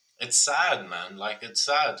it's sad, man. Like it's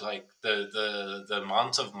sad. Like the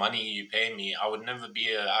amount of money you pay me, I would never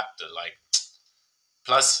be an actor. Like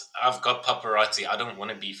plus I've got paparazzi. I don't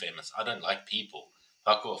want to be famous. I don't like people.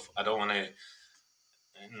 Fuck off. I don't want to.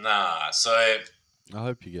 Nah. So I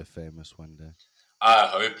hope you get famous one day. I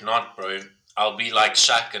hope not, bro. I'll be like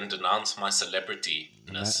Shaq and denounce my Ima-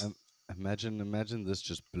 celebrityness. im- imagine this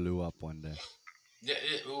just blew up one day. Yeah,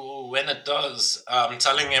 when it does, I'm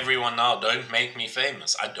telling everyone now, don't make me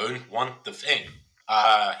famous. I don't want the fame.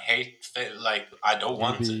 I hate like I don't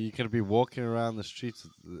want it. You're gonna be walking around the streets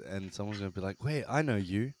and someone's gonna be like, "Wait, I know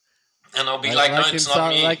you." And I'll be like, no, it's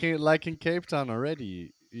not me. Like in Cape Town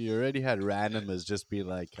already. You already had randomers just be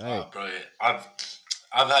like, "Hey, Bro,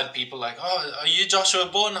 I've had people like, oh, are you Joshua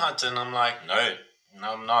Bornhut? And I'm like, no,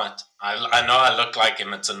 no, I'm not. I know I look like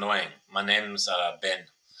him. It's annoying. My name's Ben.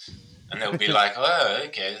 And they'll be like, oh,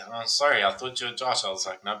 okay. I'm sorry. I thought you were Josh. I was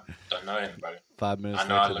like, no, don't know him, bro. 5 minutes I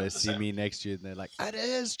know I later they look the see same. me next to you and they're like, it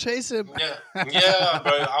is, chase him." Yeah, yeah,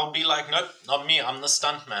 bro. I'll be like, nope, not me. I'm the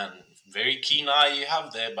stunt man. Very keen eye you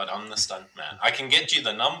have there, but I'm the stunt man. I can get you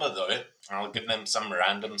the number though. I'll give them some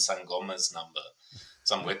random Sangoma's number,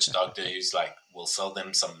 some witch doctor who's like will sell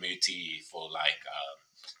them some muti for like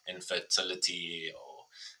infertility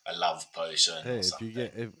or a love potion Hey, or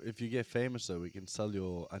something. if you get famous though, we can sell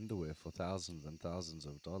your underwear for thousands and thousands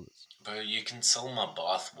of dollars. Bro, you can sell my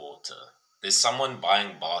bath water. There's someone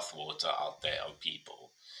buying bath water out there, of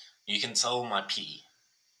people. You can sell my pee.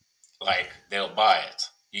 Like they'll buy it.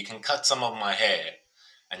 You can cut some of my hair,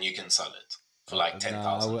 and you can sell it for like ten Nah,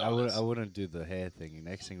 thousand I dollars. wouldn't do the hair thing.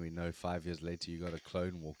 Next thing we know, 5 years later, you got a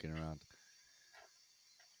clone walking around.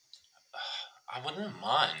 I wouldn't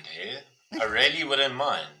mind, eh? I really wouldn't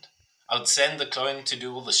mind. I'd send the clone to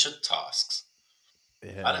do all the shit tasks.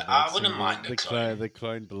 Yeah, I next wouldn't thing mind a clone. the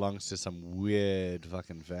clone belongs to some weird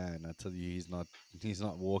fucking van. I tell you, he's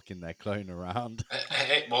not walking that clone around.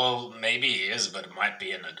 Well, maybe he is, but it might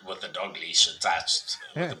be in it with a dog leash attached,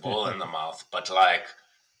 with a ball in the mouth. But like,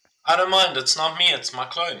 I don't mind. It's not me. It's my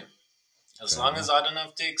clone. As Fair long as enough. I don't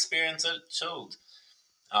have to experience it, chilled.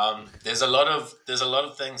 There's a lot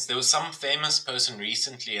of things. There was some famous person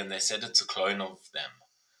recently, and they said it's a clone of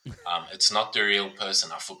them. It's not the real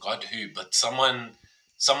person. I forgot who, but someone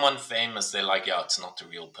famous. They're like, yeah, it's not the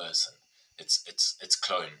real person. It's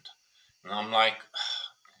cloned, and I'm like,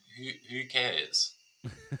 who cares?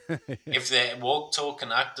 If they walk, talk,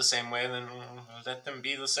 and act the same way, then let them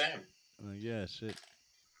be the same. Yeah, shit.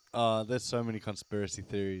 There's so many conspiracy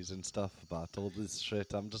theories and stuff about all this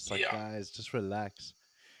shit. I'm just like, Yeah, guys, just relax.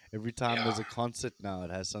 Every time yeah, there's a concert now, it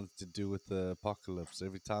has something to do with the apocalypse.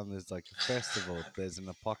 Every time there's like a festival, there's an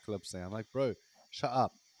apocalypse thing. I'm like, bro, shut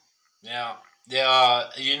up. yeah, yeah.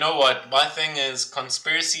 You know what? My thing is,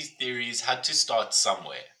 conspiracy theories had to start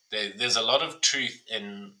somewhere. There's a lot of truth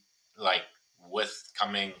in like with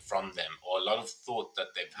coming from them, or a lot of thought that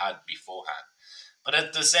they've had beforehand. But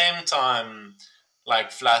at the same time,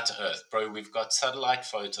 like flat Earth, bro, we've got satellite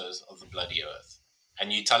photos of the bloody Earth,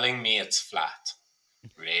 and you telling me it's flat?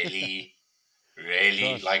 Really,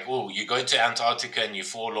 really? Josh, Like, oh, you go to Antarctica and you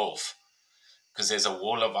fall off because there's a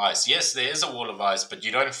wall of ice. Yes, there is a wall of ice, but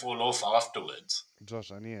you don't fall off afterwards.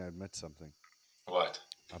 Josh, I need to admit something. What?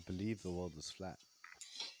 I believe the world is flat.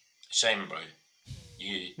 Shame, bro.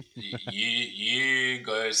 You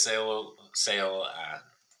go sail and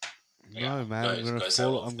yeah, No, man, go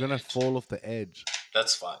sail I'm off the gonna edge. fall off the edge.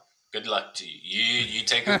 That's fine. Good luck to you. You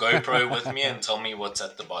take a GoPro with me and tell me what's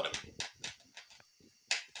at the bottom.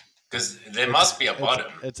 Because there must be a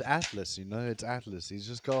bottom. It's Atlas, you know. It's Atlas. He's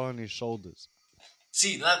just got on his shoulders.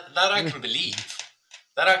 See, that I can believe.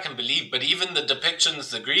 That I can believe. But even the depictions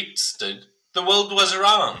the Greeks did, the world was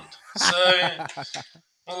round. So,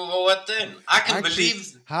 well, what then? I can Actually,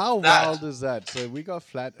 believe how that. wild is that? So we got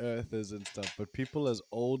flat earthers and stuff, but people as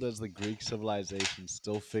old as the Greek civilization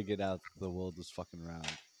still figured out that the world was fucking round.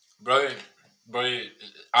 Bro, bro,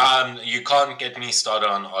 you can't get me started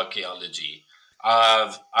on archaeology.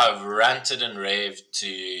 I've ranted and raved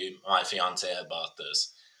to my fiance about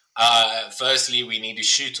this. Firstly, we need to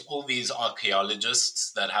shoot all these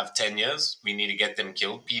archaeologists that have 10 years. We need to get them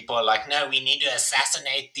killed. People are like, no, we need to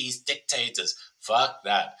assassinate these dictators. Fuck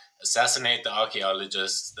that. Assassinate the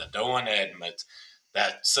archaeologists that don't want to admit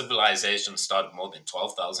that civilization started more than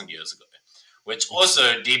 12,000 years ago, which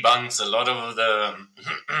also debunks a lot of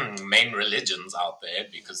the main religions out there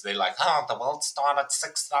because they're like, oh, the world started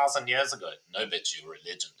 6,000 years ago. No, bitch, your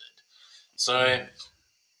religion did. So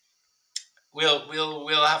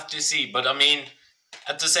we'll have to see. But I mean,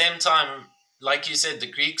 at the same time, like you said,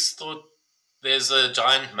 the Greeks thought there's a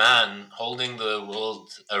giant man holding the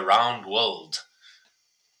world, a round world,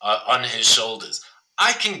 on his shoulders.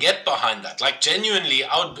 I can get behind that. Like genuinely,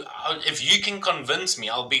 if you can convince me,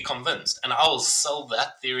 I'll be convinced, and I will sell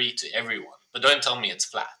that theory to everyone. But don't tell me it's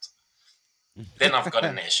flat. Then I've got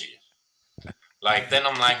an issue. Like then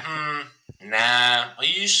I'm like, nah. Are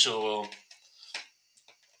you sure?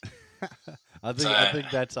 So I think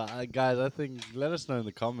that's guys. I think let us know in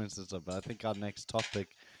the comments and stuff. But I think our next topic,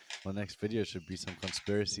 or next video, should be some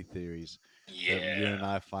conspiracy theories that you yeah, and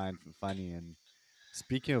I find funny. And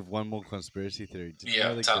speaking of one more conspiracy theory, did you yeah.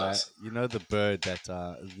 know the Tell us you know the bird that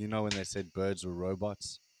you know when they said birds were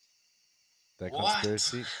robots? That what?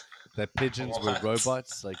 conspiracy, that pigeons were What?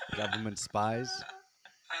 robots, like government spies.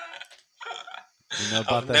 Do you know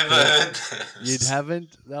about I've that never theory? heard You this.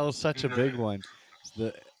 haven't? That was such a No. big one. It's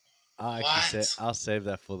the I'll actually say What? I'll save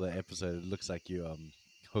that for the episode. It looks like you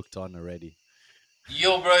hooked on already.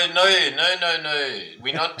 Yo, bro, no, no, no, no.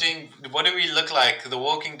 We're not doing. What do we look like? The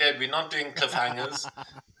Walking Dead. We're not doing cliffhangers.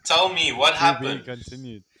 Tell me what To be happened.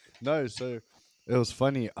 continued. No, so it was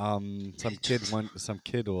funny. Some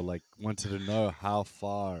kid or like wanted to know how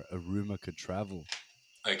far a rumor could travel,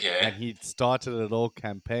 Okay. and he started a little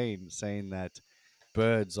campaign saying that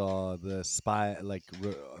birds are the spy, like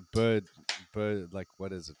bird, like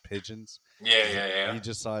what is it, pigeons? Yeah, He's like, yeah, yeah, he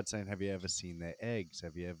just started saying, "Have you ever seen their eggs?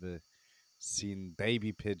 Have you ever seen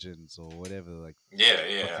baby pigeons or whatever, like yeah,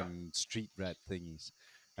 yeah, fucking street rat thingies?"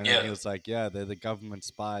 And then yeah, he was like, "Yeah, they're the government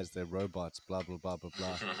spies. They're robots. Blah blah blah blah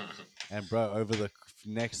blah." And bro, over the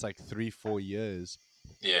next like 3 4 years,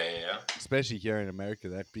 yeah, yeah. especially here in America,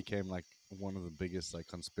 that became like one of the biggest like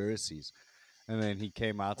conspiracies. And then he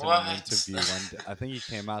came out in an What? interview one day. I think he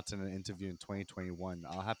came out in an interview in 2021.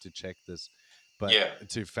 I'll have to check this, but Yeah.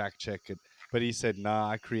 to fact check it. But he said, "Nah,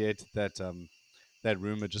 I created that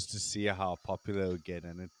rumor just to see how popular it would get,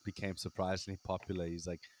 and it became surprisingly popular." He was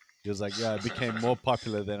like, "Yeah, it became more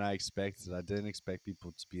popular than I expected. I didn't expect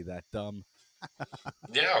people to be that dumb."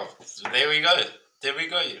 Yeah. So there we go. There we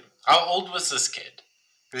go. How old was this kid?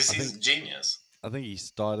 Because I he's think a genius. I think he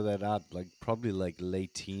started that out like probably like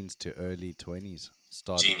late teens to early 20s.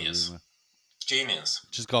 Started the Genius. rumor. Genius.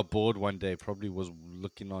 Just got bored one day. Probably was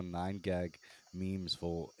looking on 9gag memes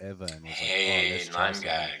forever and was like, "Oh, let's Hey, try Nine something."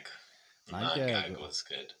 Gag. Nine Nine gag. Gag was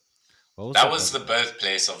good. What was That that was other the one?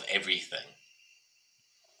 birthplace of everything.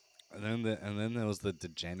 And then there was the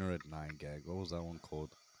degenerate 9gag. What was that one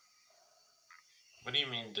called? What do you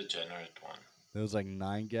mean degenerate one? There was like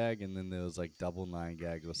 9gag, and then there was like double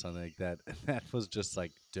 9gag or something like that. And that was just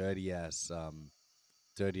like dirty ass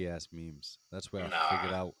memes. That's where I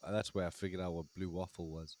figured Nah, out. That's where I figured out what blue waffle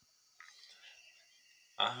was.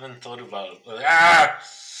 I haven't thought about it. Ah!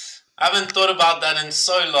 I haven't thought about that in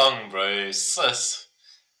so long, bro. Sis.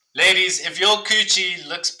 Ladies, if your coochie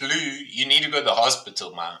looks blue, you need to go to the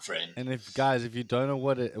hospital, my friend. And if you don't know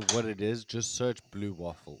what it is, just search blue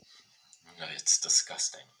waffle. No, it's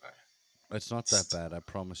disgusting, bro. It's not that It's, bad, I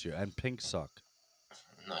promise you. And pink sock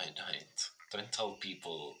no, don't. Don't tell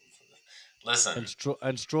people. Listen,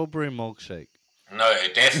 and strawberry milkshake. no,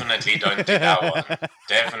 definitely don't do that one.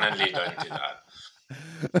 Definitely don't do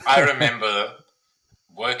that. I remember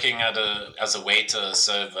working as a waiter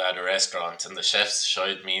server at a restaurant, and the chefs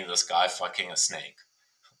showed me this guy fucking a snake.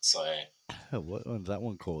 So What one's that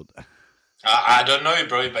one called? I don't know,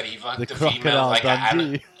 bro, but he The fucked a female crocodile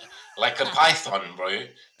Dundee. like a python, bro.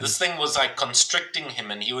 This thing was like constricting him,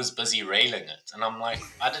 and he was busy railing it. And I'm like,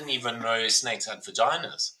 I didn't even know snakes had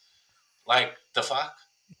vaginas. Like the fuck?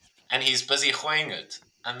 And he's busy hoeing it.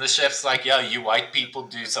 And the chef's like, yeah, you white people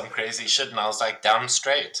do some crazy shit. And I was like, damn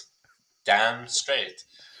straight. Damn straight.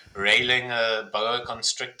 railing a boa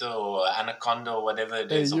constrictor or anaconda or whatever it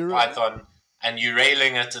Hey, is, or python, and you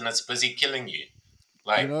railing it and it's busy killing you. you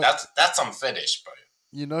Like know, that's some fetish, bro.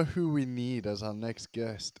 you know who we need as our next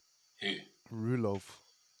guest? Who? Rulov.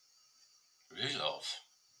 Rudolph.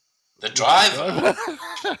 The The driver.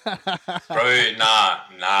 Bro, nah.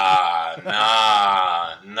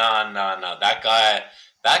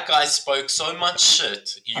 That guy spoke so much shit.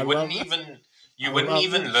 I You wouldn't love it. even I you wouldn't love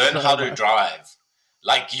even him learn so how to much. drive.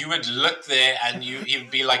 Like you would look there and he'd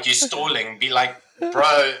be like, you're stalling, be like,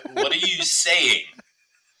 bro, what are you saying?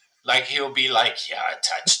 Like he'll be like, yeah,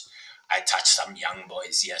 I touched some young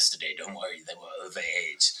boys yesterday. Don't worry, they were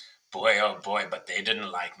overage. Boy, oh boy, but they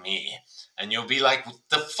didn't like me. And you'll be like, what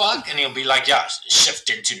the fuck? And he'll be like, yeah, shift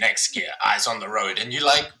into next gear, eyes on the road. And you're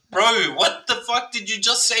like, bro, what the fuck did you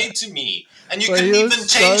just say to me? And you But he couldn't was even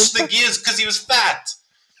change so the gears because he was fat.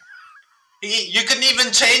 You couldn't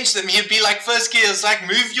even change them. He'd be like, first gear is like,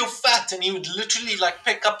 move your fat. And he would literally like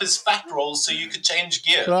pick up his fat rolls so you could change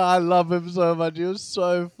gear. Oh, I love him so much. He was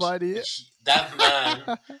so funny. That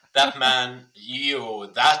man,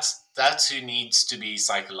 that's who needs to be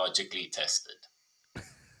psychologically tested.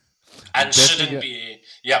 And shouldn't be,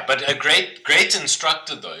 yeah, but a great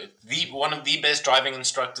instructor though, one of the best driving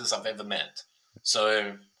instructors I've ever met.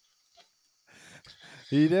 So,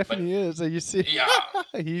 He but definitely is. So you see, yeah,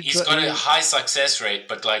 he's got a high success rate,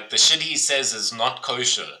 but like the shit he says is not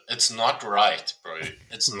kosher. It's not right, bro.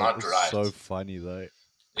 It's not right. So funny though.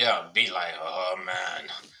 Yeah, be like, oh man,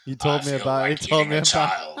 He told me about. like He told me a about.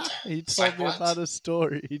 child. He It's told like, me what? about a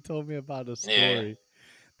story. He told me about a story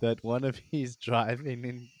that one of his driving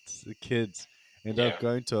in the kids ended Yeah. up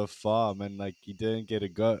going to a farm and like he didn't get a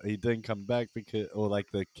go. He didn't come back because, or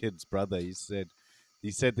like the kid's brother. He said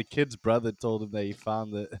the kid's brother told him that he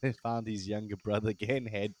found his younger brother getting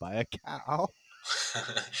head by a cow.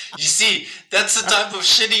 You see, that's the type of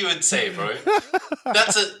shit he would say, bro.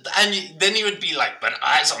 Then he would be like, but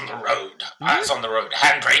eyes on the road,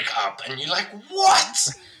 handbrake up, and you're like, what?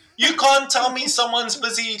 You can't tell me someone's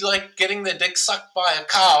busy like getting their dick sucked by a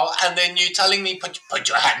cow, and then you telling me put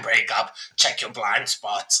your handbrake up, check your blind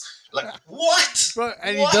spots. Like what? Bro,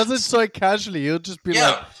 and What? he does it so casually. He'll just be like,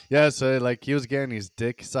 Yeah. "Yeah, so like he was getting his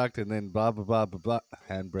dick sucked, and then blah blah blah blah blah,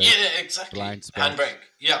 handbrake, Yeah, exactly. blind spots." Handbrake.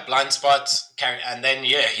 Yeah, blind spots. And then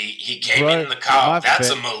yeah, he came Bro, in the car. my That's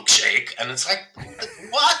fa- a milkshake, and it's like,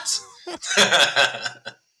 what?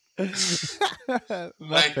 My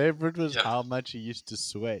Like, favorite was yeah. how much he used to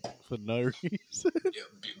sweat for no reason.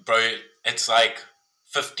 Bro, it's like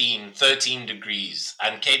 15, 13 degrees,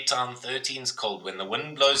 and Cape Town 13's cold. When the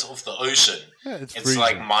wind blows off the ocean, Yeah, it's it's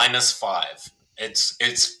like freezing. -5.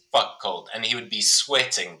 It's fuck cold, and he would be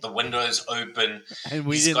sweating. The windows open. And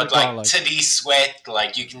we He's in the got car like titty sweat,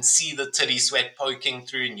 like you can see the titty sweat poking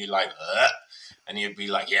through, and you're like, ugh. And he'd be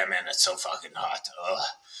like, yeah, man, it's so fucking hot.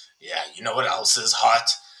 Yeah, you know what else is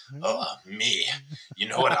hot? Me. You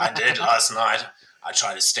know what I did last night? I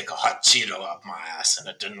tried to stick a hot Cheeto up my ass and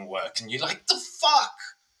it didn't work. And you're like, the fuck?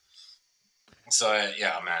 So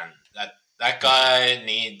yeah, man, that guy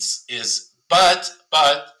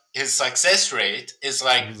but his success rate is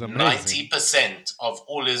like 90% of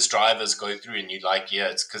all his drivers go through, and you're like, yeah,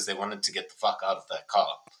 it's because they wanted to get the fuck out of that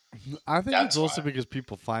car. I think That's it's also why. because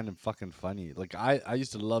people find him fucking funny. Like I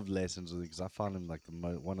used to love lessons with him because I found him like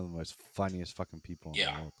one of the most funniest fucking people in the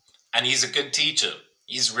Yeah, world. and he's a good teacher.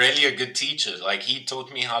 He's really a good teacher. Like he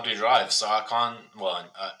taught me how to drive, so I can't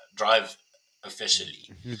drive officially.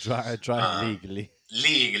 You drive legally.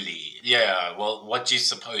 Legally, yeah. Well, what you're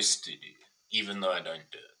supposed to do, even though I don't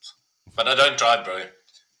do it. But I don't drive, bro.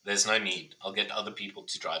 There's no need. I'll get other people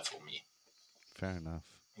to drive for me. Fair enough.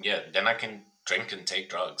 Yeah, then I can drink and take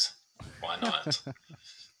drugs. Why not?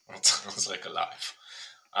 That sounds like a life.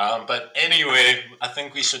 But anyway, I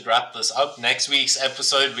think we should wrap this up. Next week's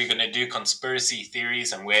episode, we're going to do conspiracy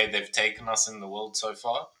theories and where they've taken us in the world so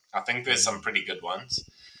far. I think there's some pretty good ones.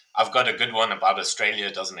 I've got a good one about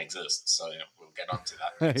Australia doesn't exist, so we'll get onto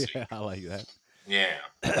that next week. I like that.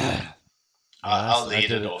 Yeah. I'll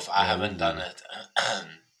lead it off. I haven't done it.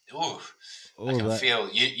 Ooh, I can feel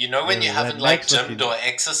you know when you haven't like gymmed or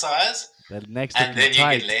exercised, and then you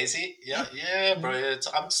get lazy. Yeah, bro.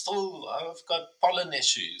 I've got pollen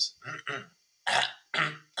issues.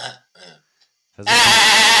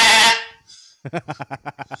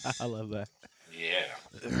 I love that.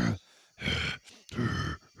 Yeah.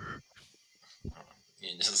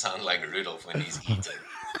 You just sound like Rudolph when he's eating.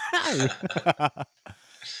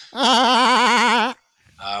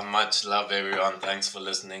 Much love, everyone. Thanks for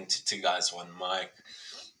listening to Two Guys, One Mic.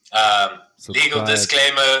 Legal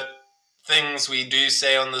disclaimer. Things we do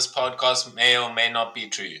say on this podcast may or may not be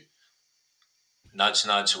true. Nudge,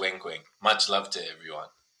 nudge, wink, wink. Much love to everyone.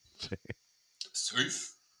 Sooth.